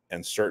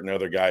 and certain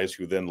other guys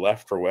who then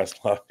left for West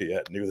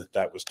Lafayette knew that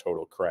that was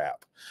total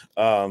crap.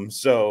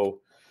 So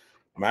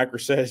Mac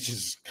Rusetich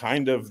is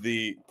kind of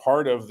the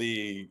part of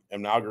the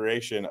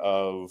inauguration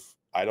of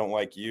I don't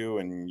like you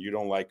and you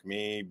don't like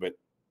me, but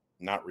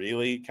not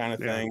really kind of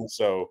thing.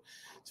 So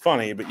it's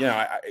funny, but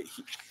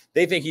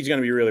they think he's going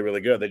to be really,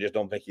 really good. They just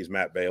don't think he's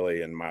Matt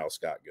Bailey and Miles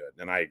Scott good.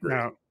 And I agree.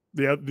 Now,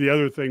 the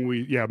other thing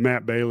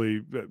Matt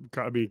Bailey,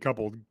 a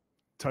couple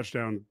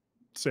touchdown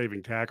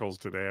saving tackles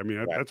today. I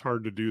mean, that's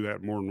hard to do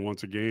that more than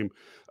once a game.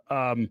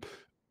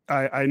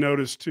 I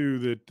noticed too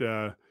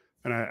that,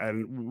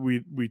 and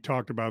we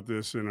talked about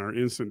this in our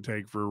instant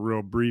take for a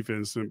real brief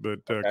instant,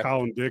 but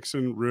Colin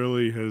Dixon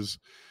really has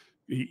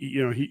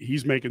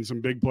he's making some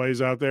big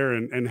plays out there.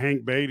 And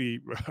Hank Beatty,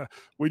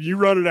 when you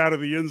run it out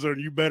of the end zone,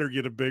 you better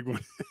get a big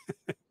one.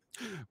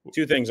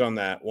 Two things on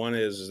that. One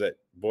is that,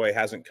 boy,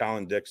 hasn't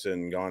Colin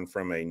Dixon gone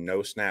from a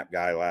no snap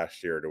guy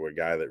last year to a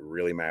guy that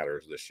really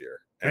matters this year.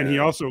 And he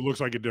also looks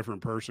like a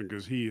different person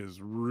because he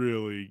has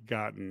really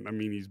gotten, I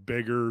mean, he's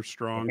bigger,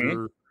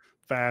 stronger,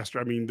 faster.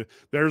 I mean,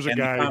 there's a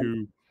guy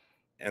who.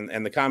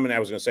 And the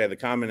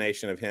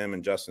combination of him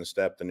and Justin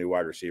Stepp, the new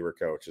wide receiver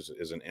coach,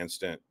 is an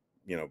instant,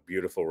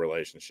 beautiful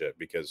relationship,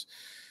 because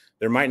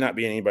there might not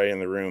be anybody in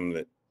the room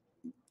that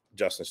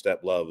Justin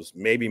Stepp loves,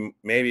 maybe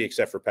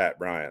except for Pat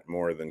Bryant,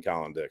 more than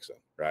Colin Dixon,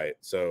 right?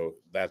 So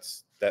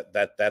that's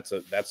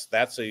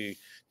a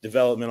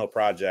developmental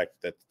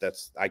project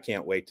that's I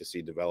can't wait to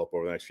see develop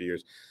over the next few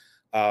years.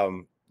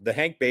 The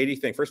Hank Beatty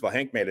thing, first of all,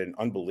 Hank made an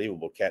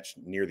unbelievable catch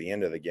near the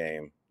end of the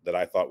game that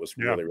I thought was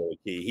really, really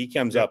key. He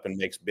comes up and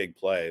makes big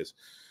plays.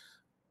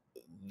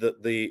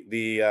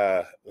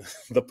 The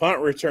punt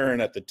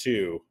return at the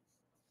 2,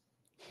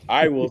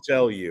 I will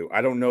tell you,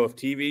 I don't know if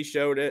TV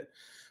showed it.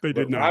 They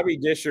did not. Robbie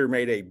Disher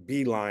made a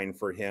beeline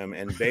for him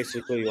and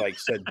basically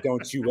said,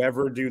 "Don't you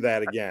ever do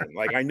that again."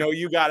 I know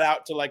you got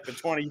out to the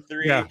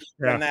 23,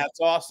 and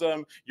that's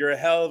awesome. You're a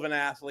hell of an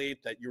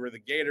athlete. That you were the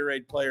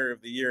Gatorade Player of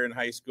the Year in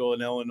high school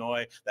in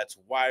Illinois. That's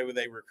why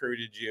they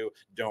recruited you.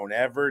 Don't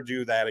ever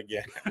do that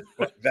again.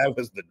 That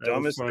was the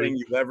dumbest thing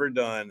you've ever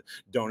done.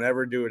 Don't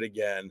ever do it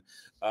again.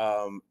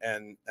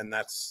 And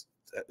that's.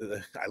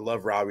 I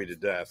love Robbie to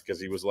death,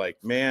 because he was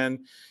like,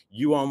 "Man,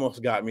 you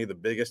almost got me the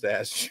biggest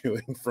ass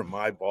chewing from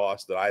my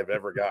boss that I've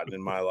ever gotten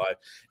in my life."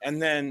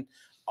 And then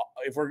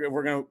if we're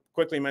going to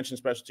quickly mention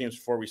special teams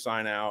before we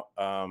sign out,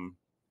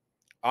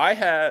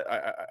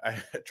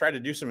 I tried to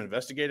do some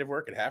investigative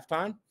work at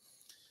halftime.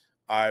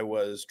 I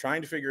was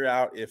trying to figure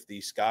out if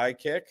the sky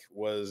kick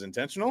was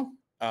intentional.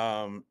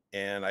 And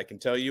I can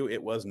tell you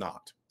it was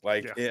not.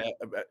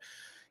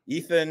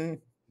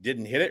 Ethan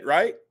didn't hit it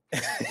right.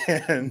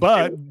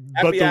 but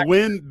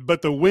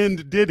the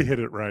wind did hit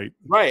it right.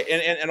 Right.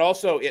 And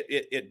also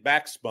it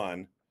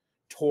backspun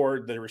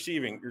toward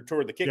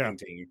the kicking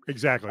team.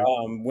 Exactly.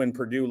 When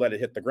Purdue let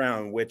it hit the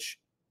ground, which,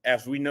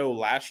 as we know,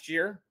 last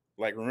year,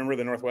 remember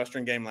the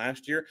Northwestern game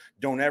last year,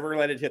 don't ever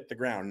let it hit the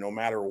ground, no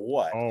matter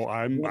what. Oh,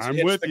 I'm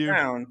with you.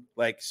 Ground,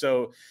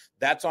 so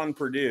that's on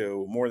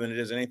Purdue more than it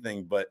is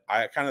anything. But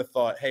I kind of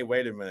thought, hey,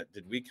 wait a minute,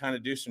 did we kind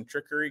of do some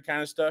trickery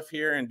kind of stuff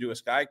here and do a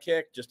sky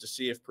kick just to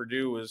see if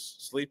Purdue was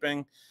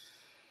sleeping?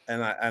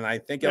 And I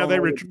think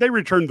they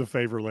returned the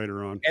favor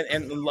later on.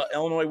 And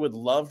Illinois would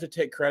love to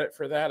take credit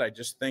for that. I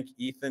just think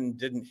Ethan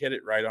didn't hit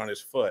it right on his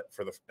foot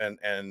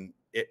and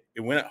it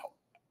went.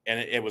 And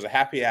it was a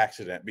happy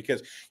accident,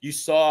 because you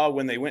saw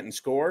when they went and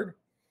scored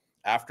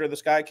after the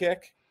sky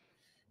kick,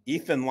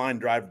 Ethan line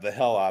drive the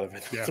hell out of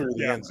it through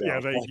the end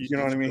zone. You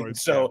know what I mean?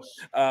 So,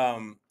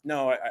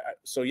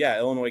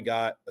 Illinois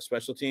got a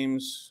special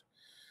teams,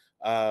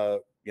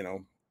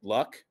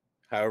 luck,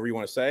 however you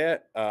want to say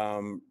it.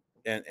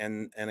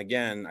 And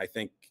again, I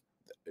think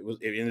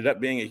it ended up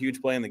being a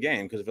huge play in the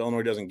game, because if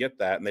Illinois doesn't get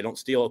that and they don't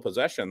steal a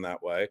possession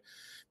that way,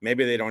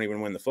 maybe they don't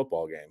even win the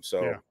football game.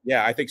 So,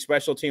 I think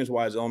special teams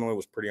wise, Illinois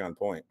was pretty on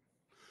point.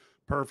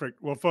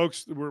 Perfect. Well,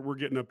 folks, we're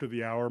getting up to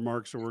the hour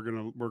mark, so we're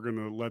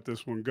gonna let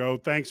this one go.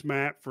 Thanks,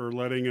 Matt, for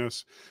letting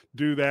us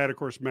do that. Of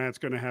course, Matt's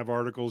going to have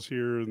articles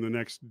here in the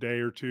next day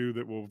or two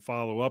that will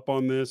follow up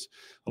on this.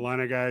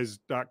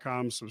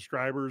 IlliniGuys.com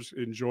subscribers,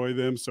 enjoy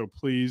them. So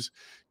please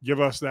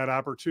give us that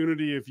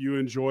opportunity. If you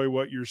enjoy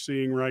what you're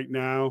seeing right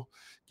now,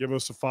 give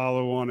us a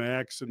follow on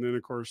X. And then,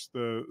 of course,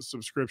 the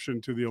subscription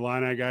to the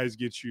Illini Guys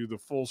gets you the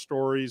full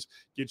stories,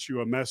 gets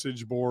you a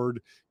message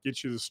board,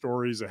 gets you the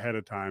stories ahead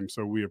of time.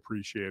 So we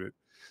appreciate it.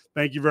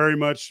 Thank you very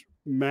much,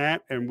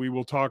 Matt. And we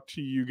will talk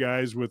to you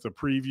guys with a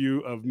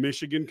preview of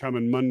Michigan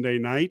coming Monday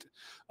night.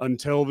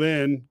 Until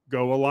then,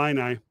 go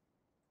Illini.